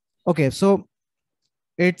 okay, so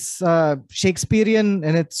it's Shakespearean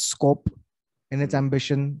in its scope, in its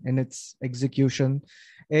ambition, in its execution.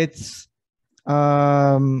 It's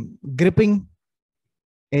gripping.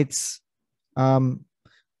 It's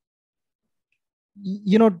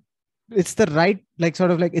it's the right, like,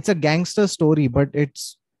 sort of like, it's a gangster story, but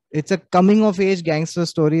it's a coming of age gangster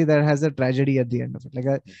story that has a tragedy at the end of it.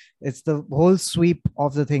 Like, it's the whole sweep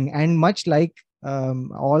of the thing. And much like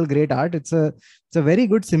all great art, it's a very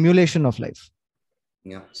good simulation of life.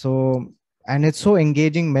 Yeah. So, and it's so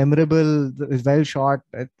engaging, memorable, well shot.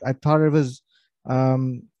 I thought it was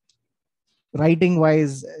writing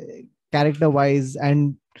wise, character wise,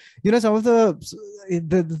 and some of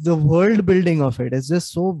the world building of it is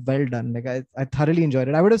just so well done. Like, I thoroughly enjoyed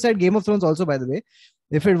it. I would have said Game of Thrones also, by the way,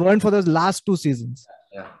 if it weren't for those last 2 seasons.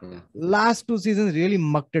 Last 2 seasons really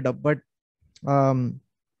mucked it up. But and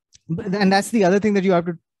that's the other thing that you have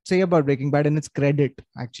to say about Breaking Bad, and its credit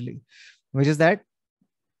actually, which is that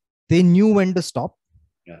they knew when to stop.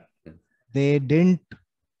 They didn't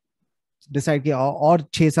decide or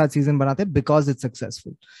 6-7 season banate because it's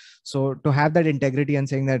successful. So to have that integrity and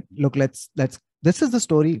saying that, look, let's this is the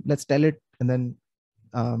story, let's tell it, and then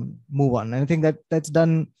move on. And I think that's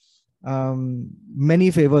done many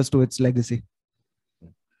favors to its legacy.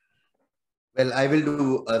 Well, I will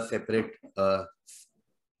do a separate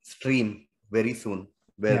stream very soon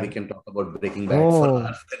where we can talk about Breaking Bad for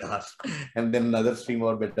hours and hours, and then another stream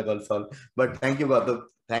about Better Call Saul. But thank you, Kautuk.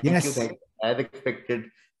 Thank you. As expected,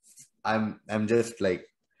 I'm just like,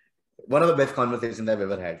 one of the best conversations I've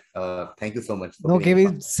ever had. Thank you so much.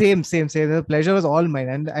 Okay, same. The pleasure was all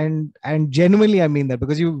mine, and genuinely I mean that,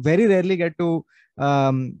 because you very rarely get to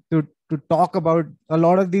talk about a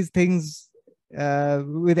lot of these things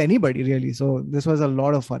with anybody really. So this was a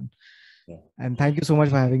lot of fun. Yeah. And thank you so much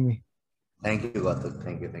for having me. Thank you, Kautuk.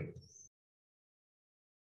 Thank you.